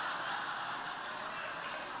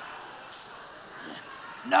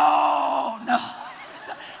 No.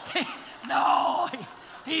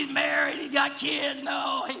 He's married. He got kids.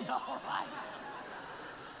 No, he's all right.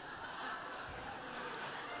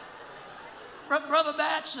 Brother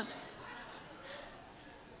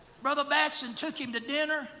Batson took him to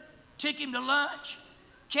dinner, took him to lunch,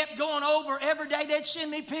 Kept going over every day. They'd send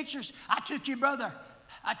me pictures. I took your brother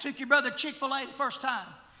Chick-fil-A the first time.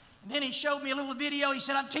 And then he showed me a little video. He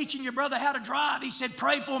said, I'm teaching your brother how to drive. He said,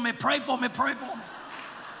 pray for me, pray for me, pray for me.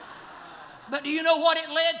 But do you know what it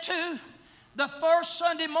led to? The first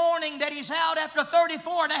Sunday morning that he's out after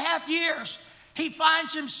 34 and a half years, he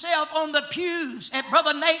finds himself on the pews at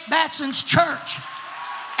Brother Nate Batson's church.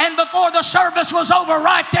 And before the service was over,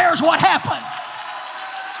 right there's what happened.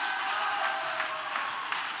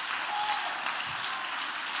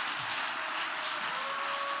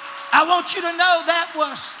 I want you to know that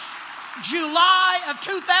was July of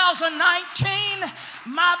 2019.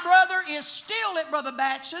 My brother is still at Brother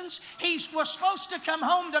Batson's. He was supposed to come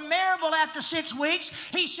home to Maryville after 6 weeks.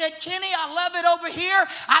 He said, Kenny, I love it over here.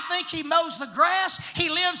 I think he mows the grass. He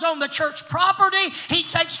lives on the church property. He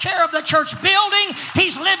takes care of the church building.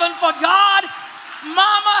 He's living for God.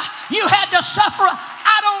 Mama, you had to suffer.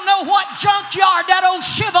 I don't know what junkyard that old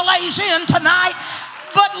Chevrolet's in tonight.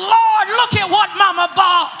 But Lord, look at what Mama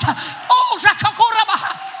bought. Oh,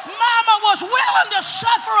 Mama was willing to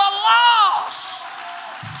suffer a loss.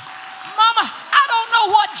 Mama, I don't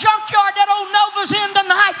know what junkyard that old Nova's in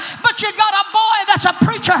tonight, but you got a boy that's a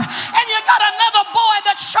preacher, and you got another boy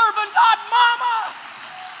that's serving God. Mama,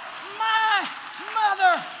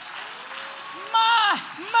 my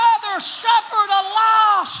mother suffered a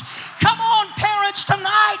loss. Come on, parents,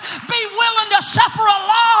 tonight, be willing to suffer a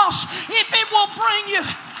loss if it will bring you.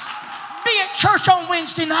 Be at church on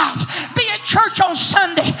Wednesday night. Be at church on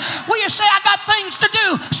Sunday. Will you say, I got things to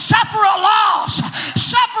do? Suffer a loss.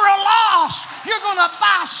 Suffer a loss. You're going to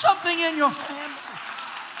buy something in your family.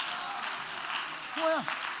 Well,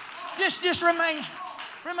 just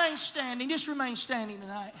remain standing. Just remain standing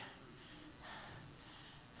tonight.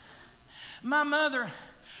 My mother,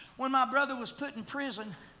 when my brother was put in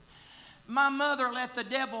prison, my mother let the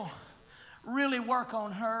devil really work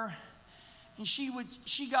on her. And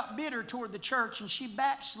she got bitter toward the church, and she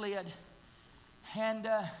backslid. And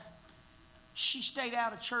she stayed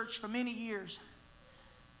out of church for many years.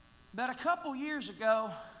 But a couple years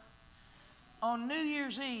ago, on New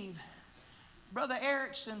Year's Eve, Brother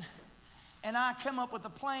Erickson and I come up with a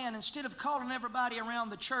plan. Instead of calling everybody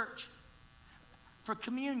around the church for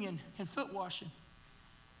communion and foot washing,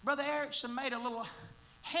 Brother Erickson made a little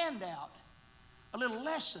handout, a little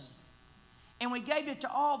lesson. And we gave it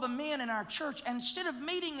to all the men in our church. And instead of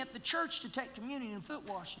meeting at the church to take communion and foot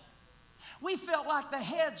washing, we felt like the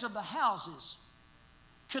heads of the houses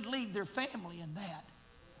could lead their family in that.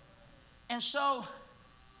 And so,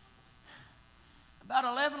 about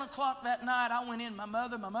 11 o'clock that night, I went in. My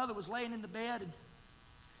mother was laying in the bed. And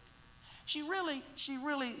she really,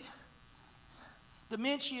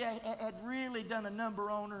 dementia had really done a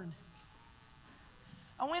number on her. And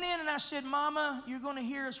I went in and I said, Mama, you're going to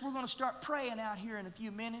hear us. We're going to start praying out here in a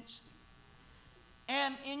few minutes.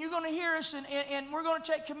 And you're going to hear us, and we're going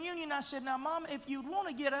to take communion. I said, now, Mama, if you want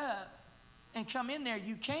to get up and come in there,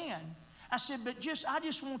 you can. I said, but I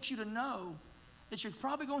just want you to know that you're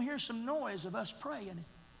probably going to hear some noise of us praying.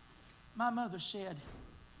 My mother said,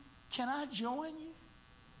 can I join you?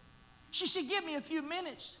 She said, give me a few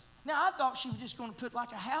minutes. Now, I thought she was just going to put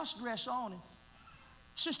like a house dress on. And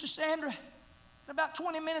Sister Sandra, in about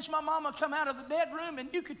 20 minutes, my mama come out of the bedroom, and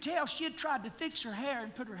you could tell she had tried to fix her hair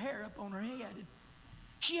and put her hair up on her head. And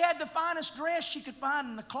she had the finest dress she could find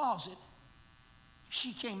in the closet.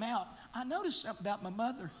 She came out. I noticed something about my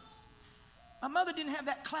mother. My mother didn't have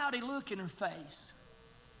that cloudy look in her face.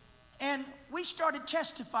 And we started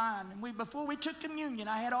testifying. And before we took communion,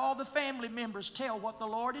 I had all the family members tell what the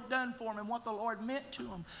Lord had done for them and what the Lord meant to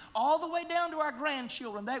them. All the way down to our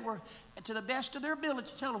grandchildren. They were, to the best of their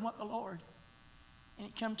ability, to tell them what the Lord. And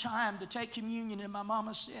it come time to take communion, and my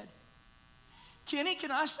mama said, Kenny,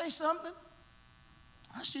 can I say something?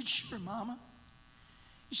 I said, sure, Mama.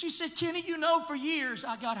 And she said, Kenny, you know for years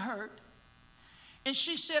I got hurt. And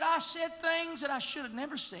she said, I said things that I should have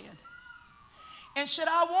never said. And said,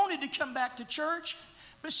 I wanted to come back to church,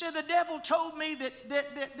 but said the devil told me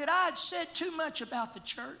that I had said too much about the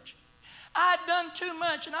church. I had done too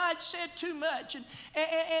much, and I had said too much. And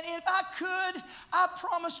if I could, I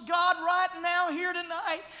promise God right now here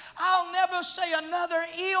tonight, I'll never say another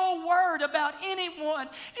ill word about anyone.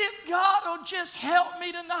 If God will just help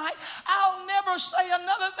me tonight, I'll never say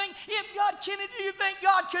another thing. If God, Kenny, do you think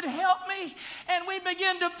God could help me? And we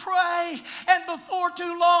began to pray, and before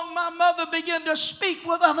too long, my mother began to speak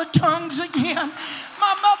with other tongues again.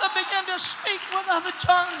 My mother began to speak with other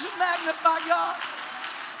tongues and magnify God.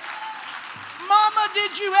 Mama,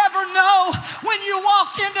 did you ever know when you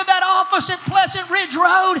walked into that office at Pleasant Ridge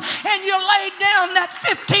Road and you laid down that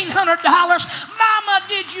 $1,500? Mama,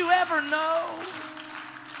 did you ever know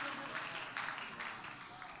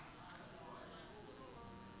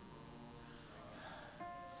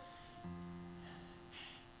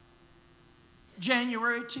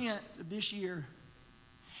January 10th of this year,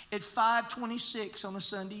 at 5:26 on a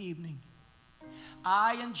Sunday evening,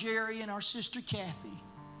 I and Jerry and our sister Kathy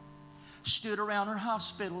stood around her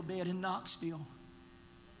hospital bed in Knoxville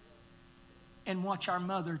and watched our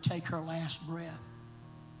mother take her last breath.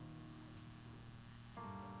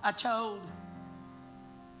 I told,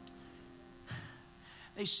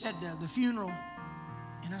 they said the funeral,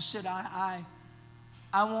 and I said, I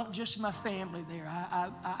want just my family there.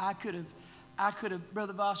 I could have,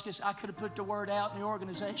 Brother Vasquez, I could have put the word out in the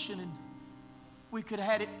organization and we could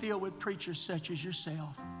have had it filled with preachers such as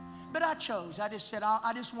yourself. But I chose. I just said,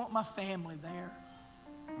 I just want my family there.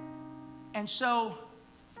 And so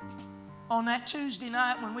on that Tuesday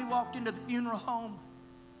night when we walked into the funeral home,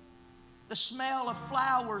 the smell of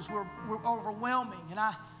flowers were overwhelming. And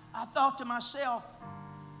I thought to myself,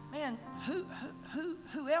 man,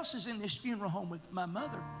 who else is in this funeral home with my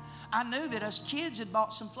mother? I knew that us kids had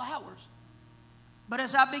bought some flowers. But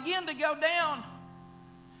as I began to go down,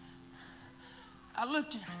 I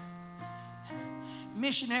looked at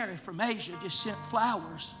missionary from Asia just sent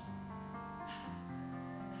flowers.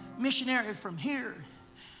 Missionary from here,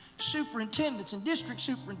 superintendents and district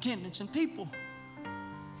superintendents and people.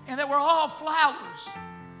 And they were all flowers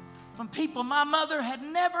from people my mother had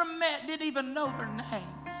never met, didn't even know their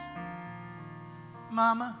names.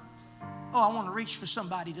 Mama, oh, I want to reach for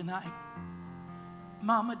somebody tonight.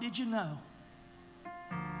 Mama, did you know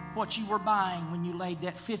what you were buying when you laid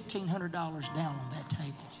that $1,500 down on that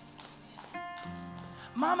table?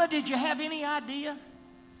 Mama, did you have any idea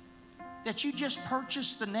that you just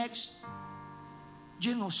purchased the next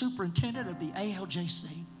general superintendent of the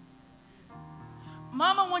ALJC?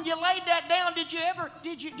 Mama, when you laid that down, did you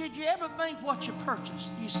ever think what you purchased?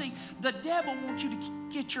 You see, the devil wants you to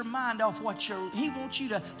get your mind off he wants you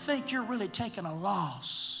to think you're really taking a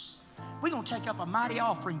loss. We're going to take up a mighty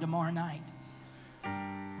offering tomorrow night.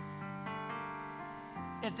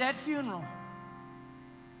 At that funeral,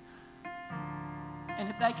 and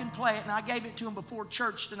if they can play it, and I gave it to them before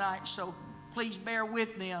church tonight, so please bear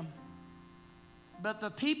with them. But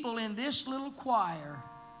the people in this little choir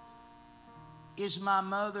is my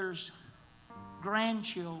mother's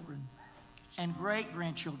grandchildren and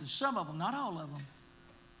great-grandchildren. Some of them, not all of them.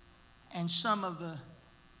 And some of the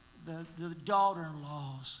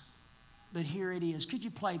daughter-in-laws. But here it is. Could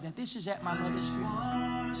you play that? This is at my mother's funeral.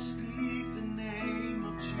 I just want to speak the name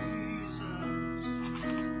of Jesus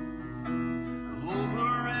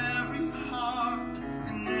over every heart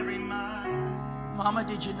and every mind. Mama,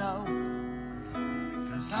 did you know?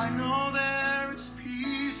 Because I know there is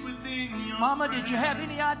peace within your Mama, did you have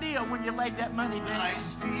any idea when you laid that money down? I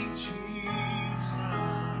speak Jesus.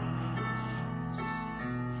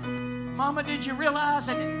 Mama, did you realize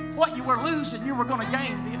that what you were losing, you were going to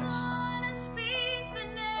gain this?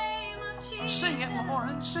 Sing it,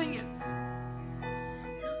 Lauren, sing it.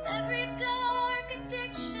 Till every dark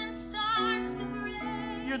addiction starts to break.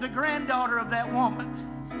 You're the granddaughter of that woman.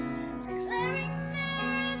 Declaring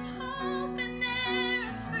there is hope and there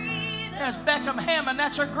is freedom. There's Beckham Hammond,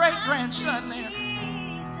 that's her great-grandson there.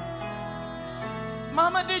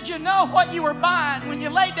 Mama, did you know what you were buying when you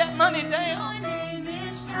laid that money down? Your name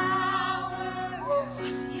is power.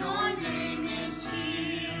 Your name is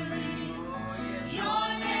healing. Your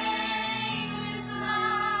name is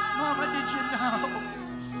love. Mama, did you know?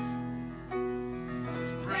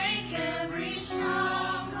 Break every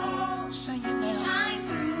stronghold. Sing it now. Shine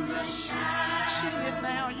through the shadows. Sing it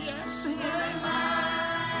now, yes, sing it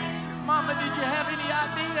now. Mama, did you have any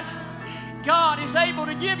idea? God is able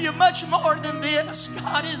to give you much more than this.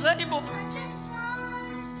 God is able. I just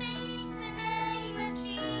want to sing the name of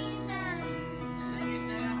Jesus. Sing it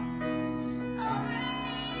now. Over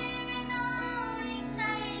fear and all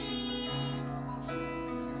anxiety.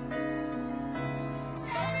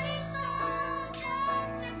 Every soul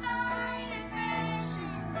captured by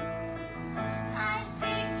depression. I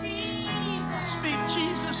speak Jesus. I speak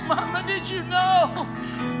Jesus. Mama, did you know?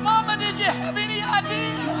 Mama, did you have any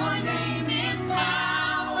idea? Your name is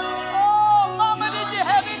power. Oh, Mama, did you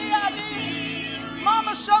have any idea?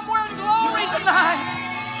 Mama, somewhere in glory tonight.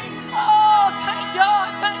 Oh, thank God,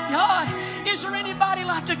 thank God. Is there anybody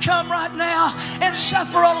like to come right now and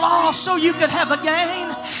suffer a loss so you could have a gain?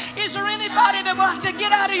 Is there anybody that would like to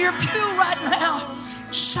get out of your pew right now,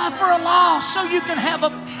 suffer a loss so you can have a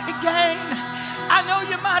gain? I know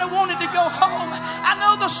you might have wanted to go home. I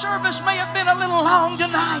know the service may have been a little long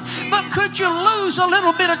tonight, but could you lose a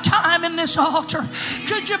little bit of time in this altar?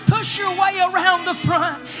 Could you push your way around the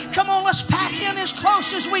front? Come on, let's pack in as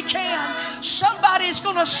close as we can. Somebody's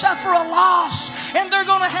going to suffer a loss, and they're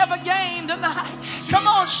going to have a gain tonight. Come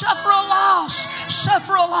on, suffer a loss.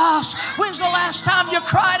 Suffer a loss. When's the last time you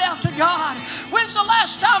cried out to God? When's the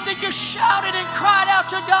last time that you shouted and cried out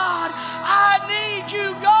to God? I need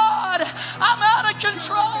you, God. I'm out of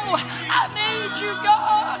control. I need you,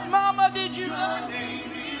 God. Mama, did you know?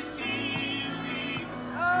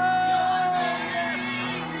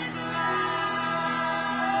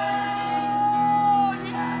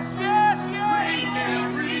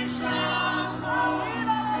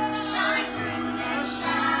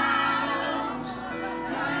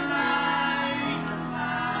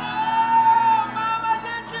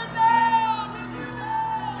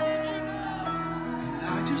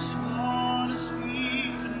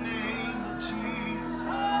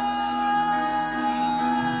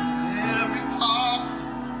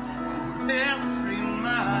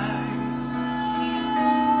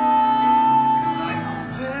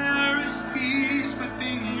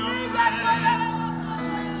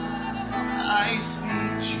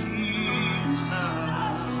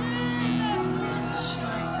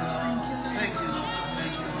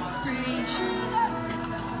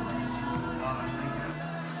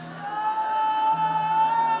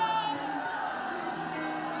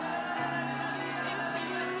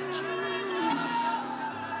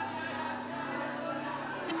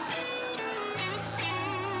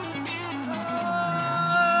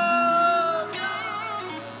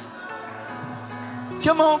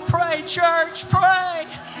 Come on, pray, church, pray.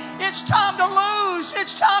 It's time to lose.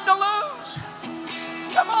 It's time to lose.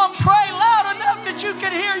 Come on, pray loud enough that you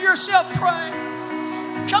can hear yourself pray.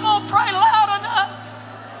 Come on, pray loud enough.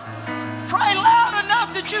 Pray loud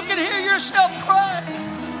enough that you can hear yourself pray.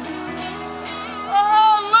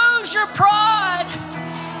 Oh, lose your pride.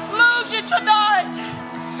 Lose it tonight.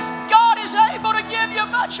 God is able to give you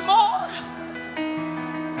much more.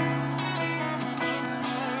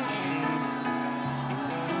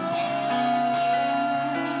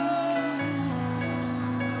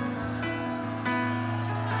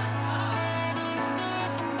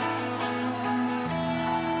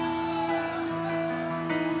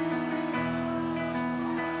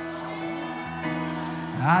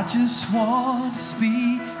 I just want to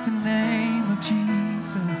speak the name of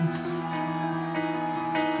Jesus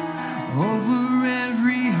over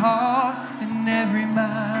every heart and every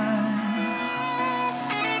mind,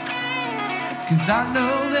 'cause I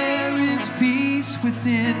know there is peace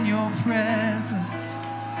within your presence.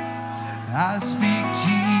 I speak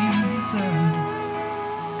Jesus.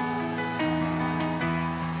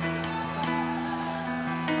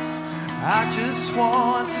 I just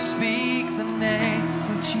want to speak the name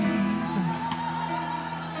of Jesus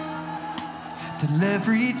till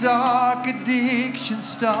every dark addiction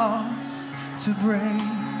starts to break,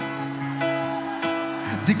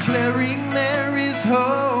 declaring there is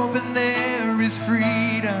hope and there is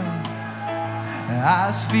freedom.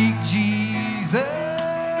 I speak Jesus,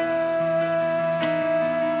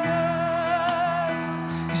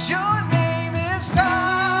 'cause your name is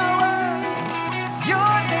power,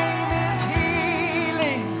 your name is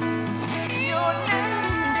healing, your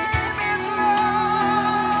name is life.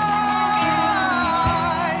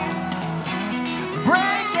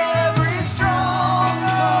 Break every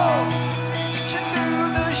stronghold, touch through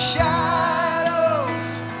the shadows,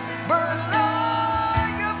 burn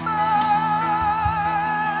like a fire.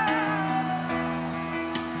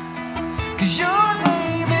 'Cause your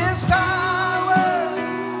name is power,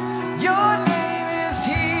 your name is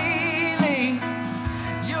healing,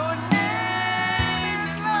 your name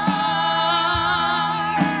is life.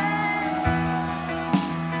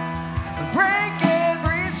 Break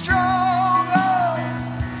every stronghold,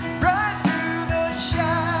 right through the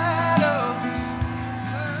shadows,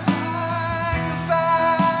 like a fire.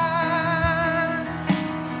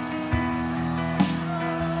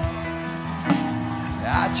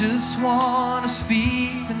 I just want to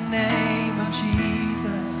speak the name of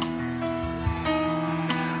Jesus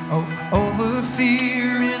over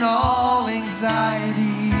fear and all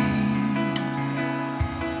anxiety,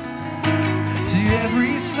 to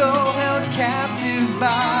every soul held captive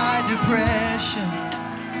by depression.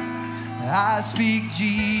 I speak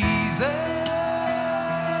Jesus.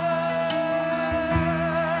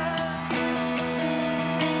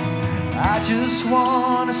 I just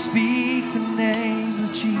want to speak the name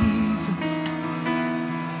of Jesus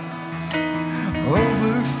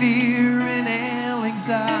over fear and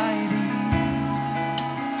anxiety,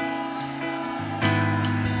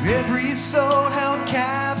 every soul held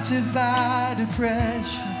captive by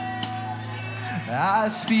depression, I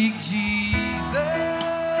speak Jesus.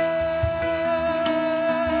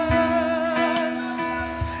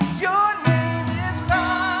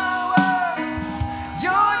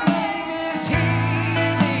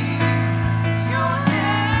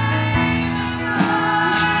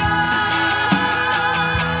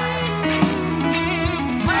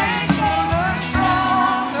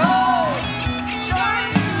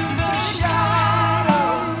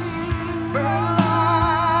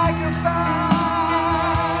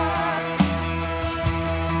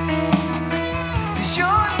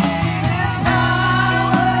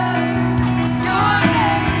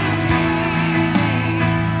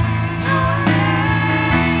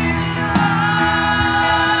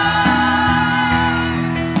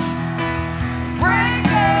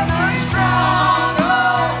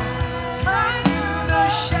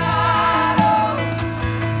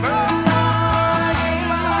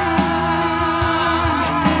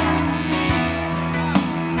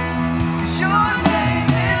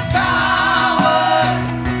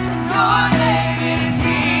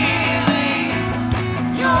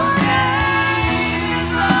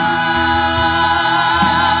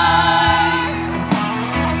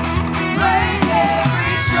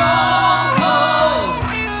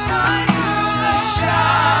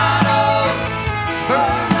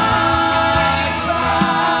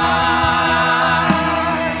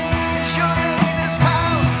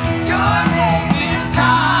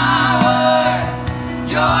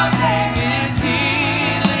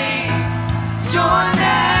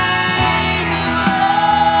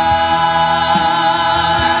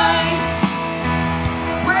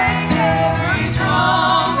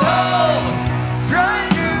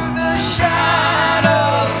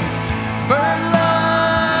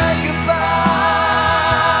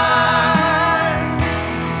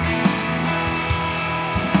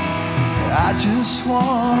 I just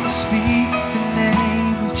want to speak the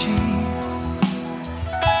name of Jesus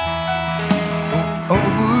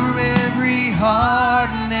over every heart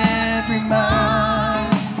and every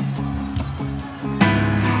mind,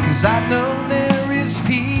 'cause I know there is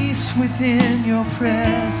peace within your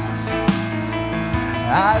presence.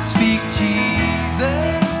 I speak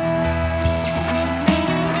Jesus.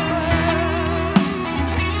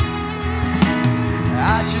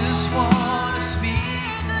 I just want to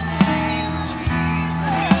speak the name of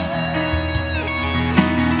Jesus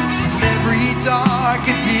till every dark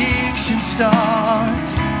addiction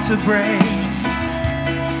starts to break,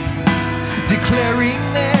 declaring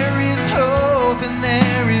there is hope and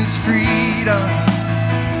there is freedom.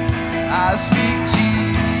 I speak Jesus.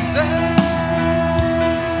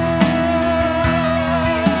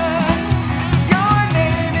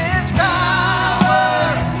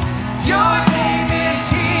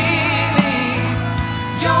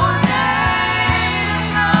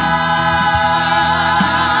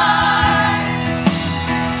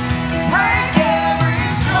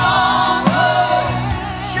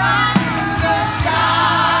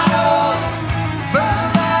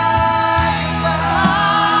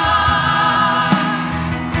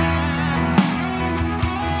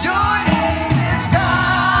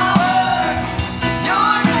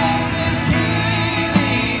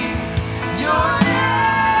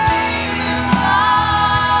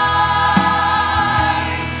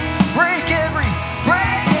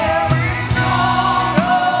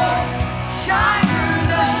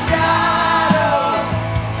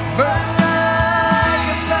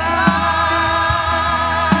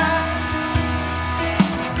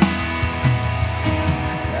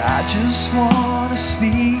 I just want to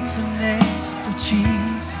speak the name of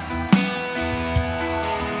Jesus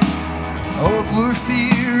over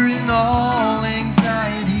fear and all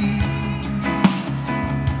anxiety,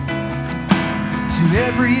 to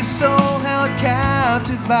every soul held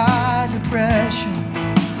captive by depression.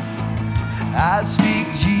 I speak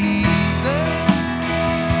Jesus.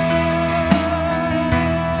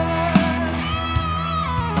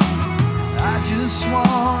 I just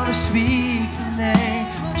want to speak the name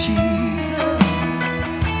of Jesus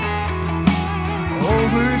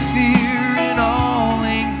over fear and all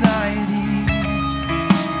anxiety,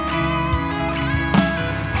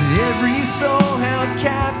 to every soul held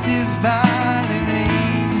captive by the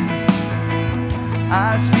name.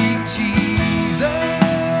 I speak Jesus,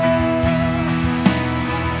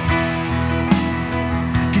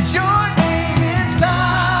 'cause your name is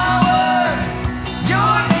power,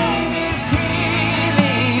 your name is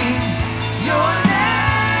healing, your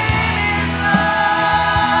name is life.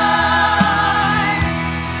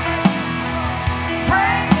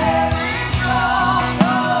 Break every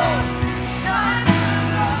stronghold, shine through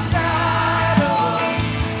the shadows.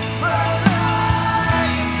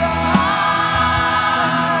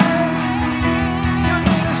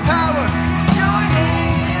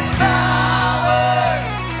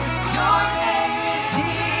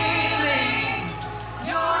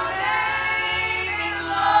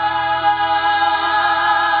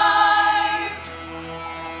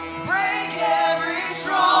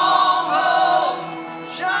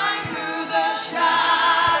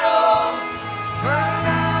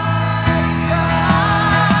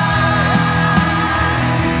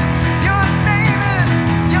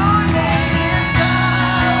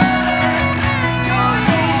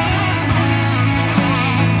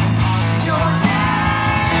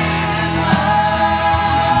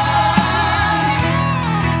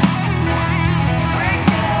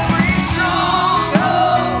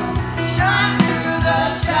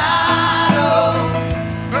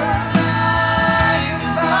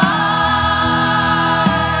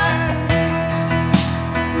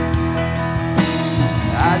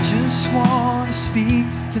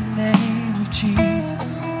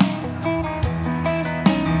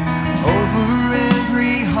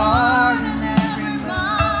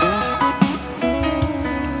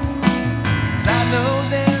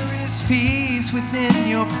 within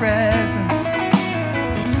your presence.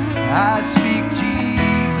 I speak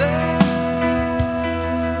Jesus.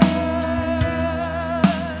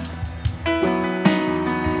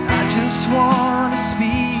 I just want to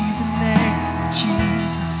speak the name of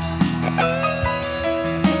Jesus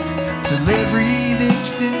till every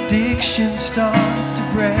addiction starts to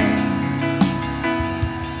break,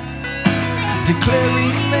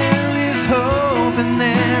 declaring there is hope and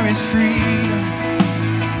there is freedom.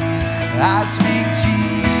 I speak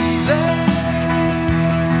Jesus.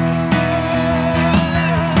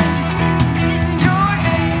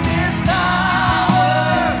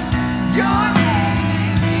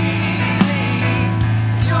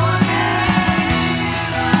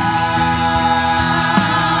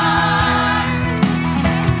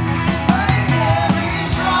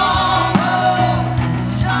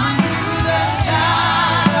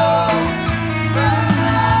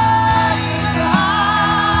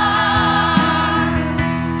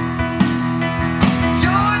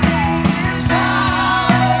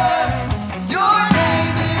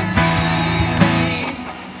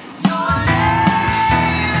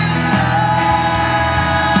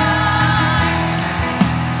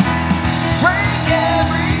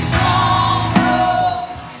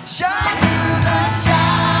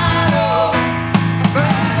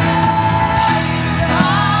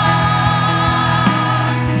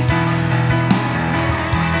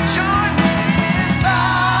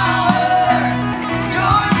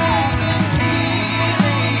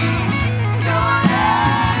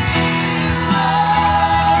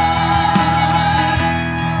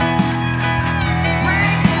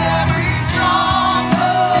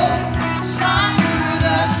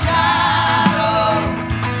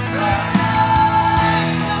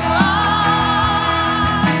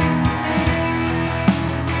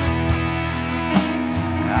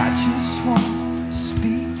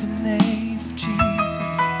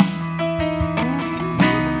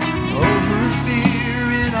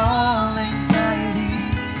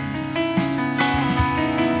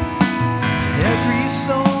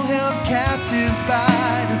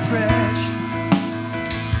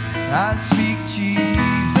 I speak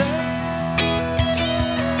Jesus.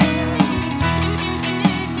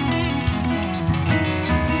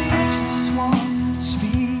 I just want to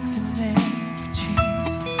speak the name of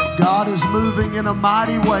Jesus. God is moving in a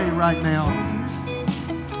mighty way right now.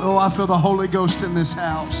 Oh, I feel the Holy Ghost in this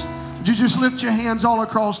house. Would you just lift your hands all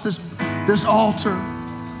across this altar?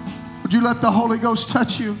 Would you let the Holy Ghost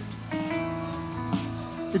touch you?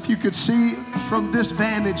 If you could see from this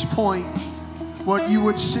vantage point, what you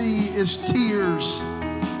would see is tears,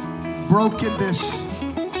 brokenness,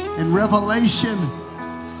 and revelation.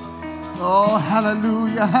 Oh,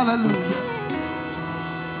 hallelujah, hallelujah.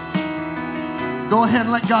 Go ahead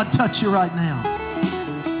and let God touch you right now.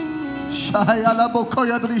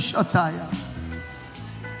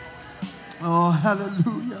 Oh,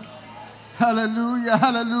 hallelujah, hallelujah,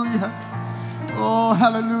 hallelujah. Oh,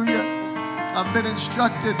 hallelujah. I've been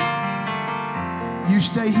instructed, you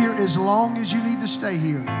stay here as long as you need to stay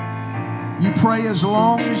here. You pray as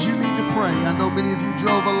long as you need to pray. I know many of you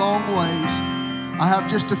drove a long ways. I have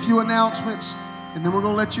just a few announcements, and then we're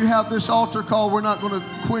going to let you have this altar call. We're not going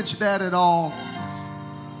to quench that at all.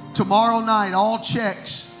 Tomorrow night, all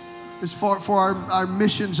checks is for our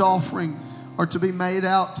missions offering are to be made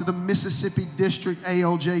out to the Mississippi District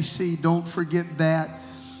ALJC. Don't forget that.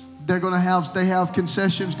 They have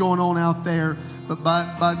concessions going on out there, but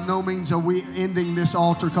by no means are we ending this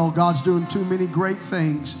altar call. God's doing too many great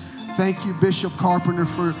things. Thank you, Bishop Carpenter,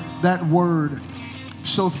 for that word.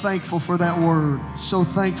 So thankful for that word. So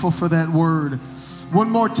thankful for that word. One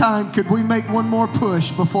more time, could we make one more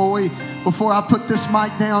push before I put this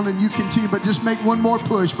mic down and you continue, but just make one more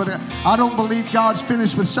push. But I don't believe God's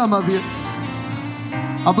finished with some of you.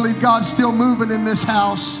 I believe God's still moving in this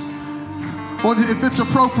house. Well, if it's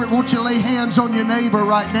appropriate, won't you lay hands on your neighbor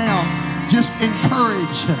right now? Just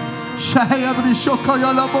encourage.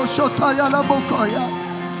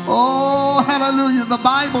 Oh, hallelujah. The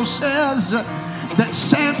Bible says that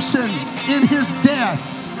Samson, in his death,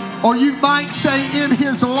 or you might say in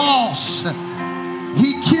his loss,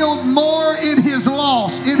 he killed more in his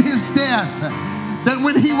loss, in his death, than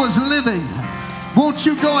when he was living. Won't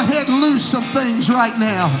you go ahead and lose some things right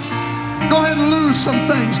now? Go ahead and lose some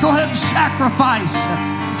things. Go ahead and sacrifice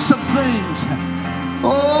some things.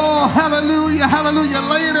 Oh, hallelujah, hallelujah.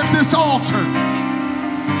 Lay it at this altar.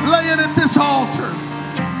 Lay it at this altar.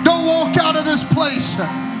 Don't walk out of this place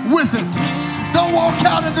with it. Don't walk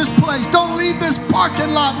out of this place. Don't leave this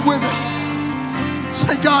parking lot with it.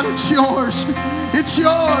 Say, God, it's yours. It's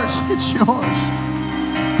yours. It's yours.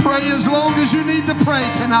 Pray as long as you need to pray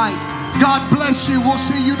tonight. God bless you. We'll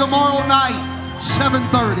see you tomorrow night,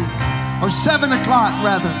 7:30 or 7 o'clock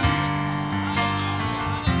rather.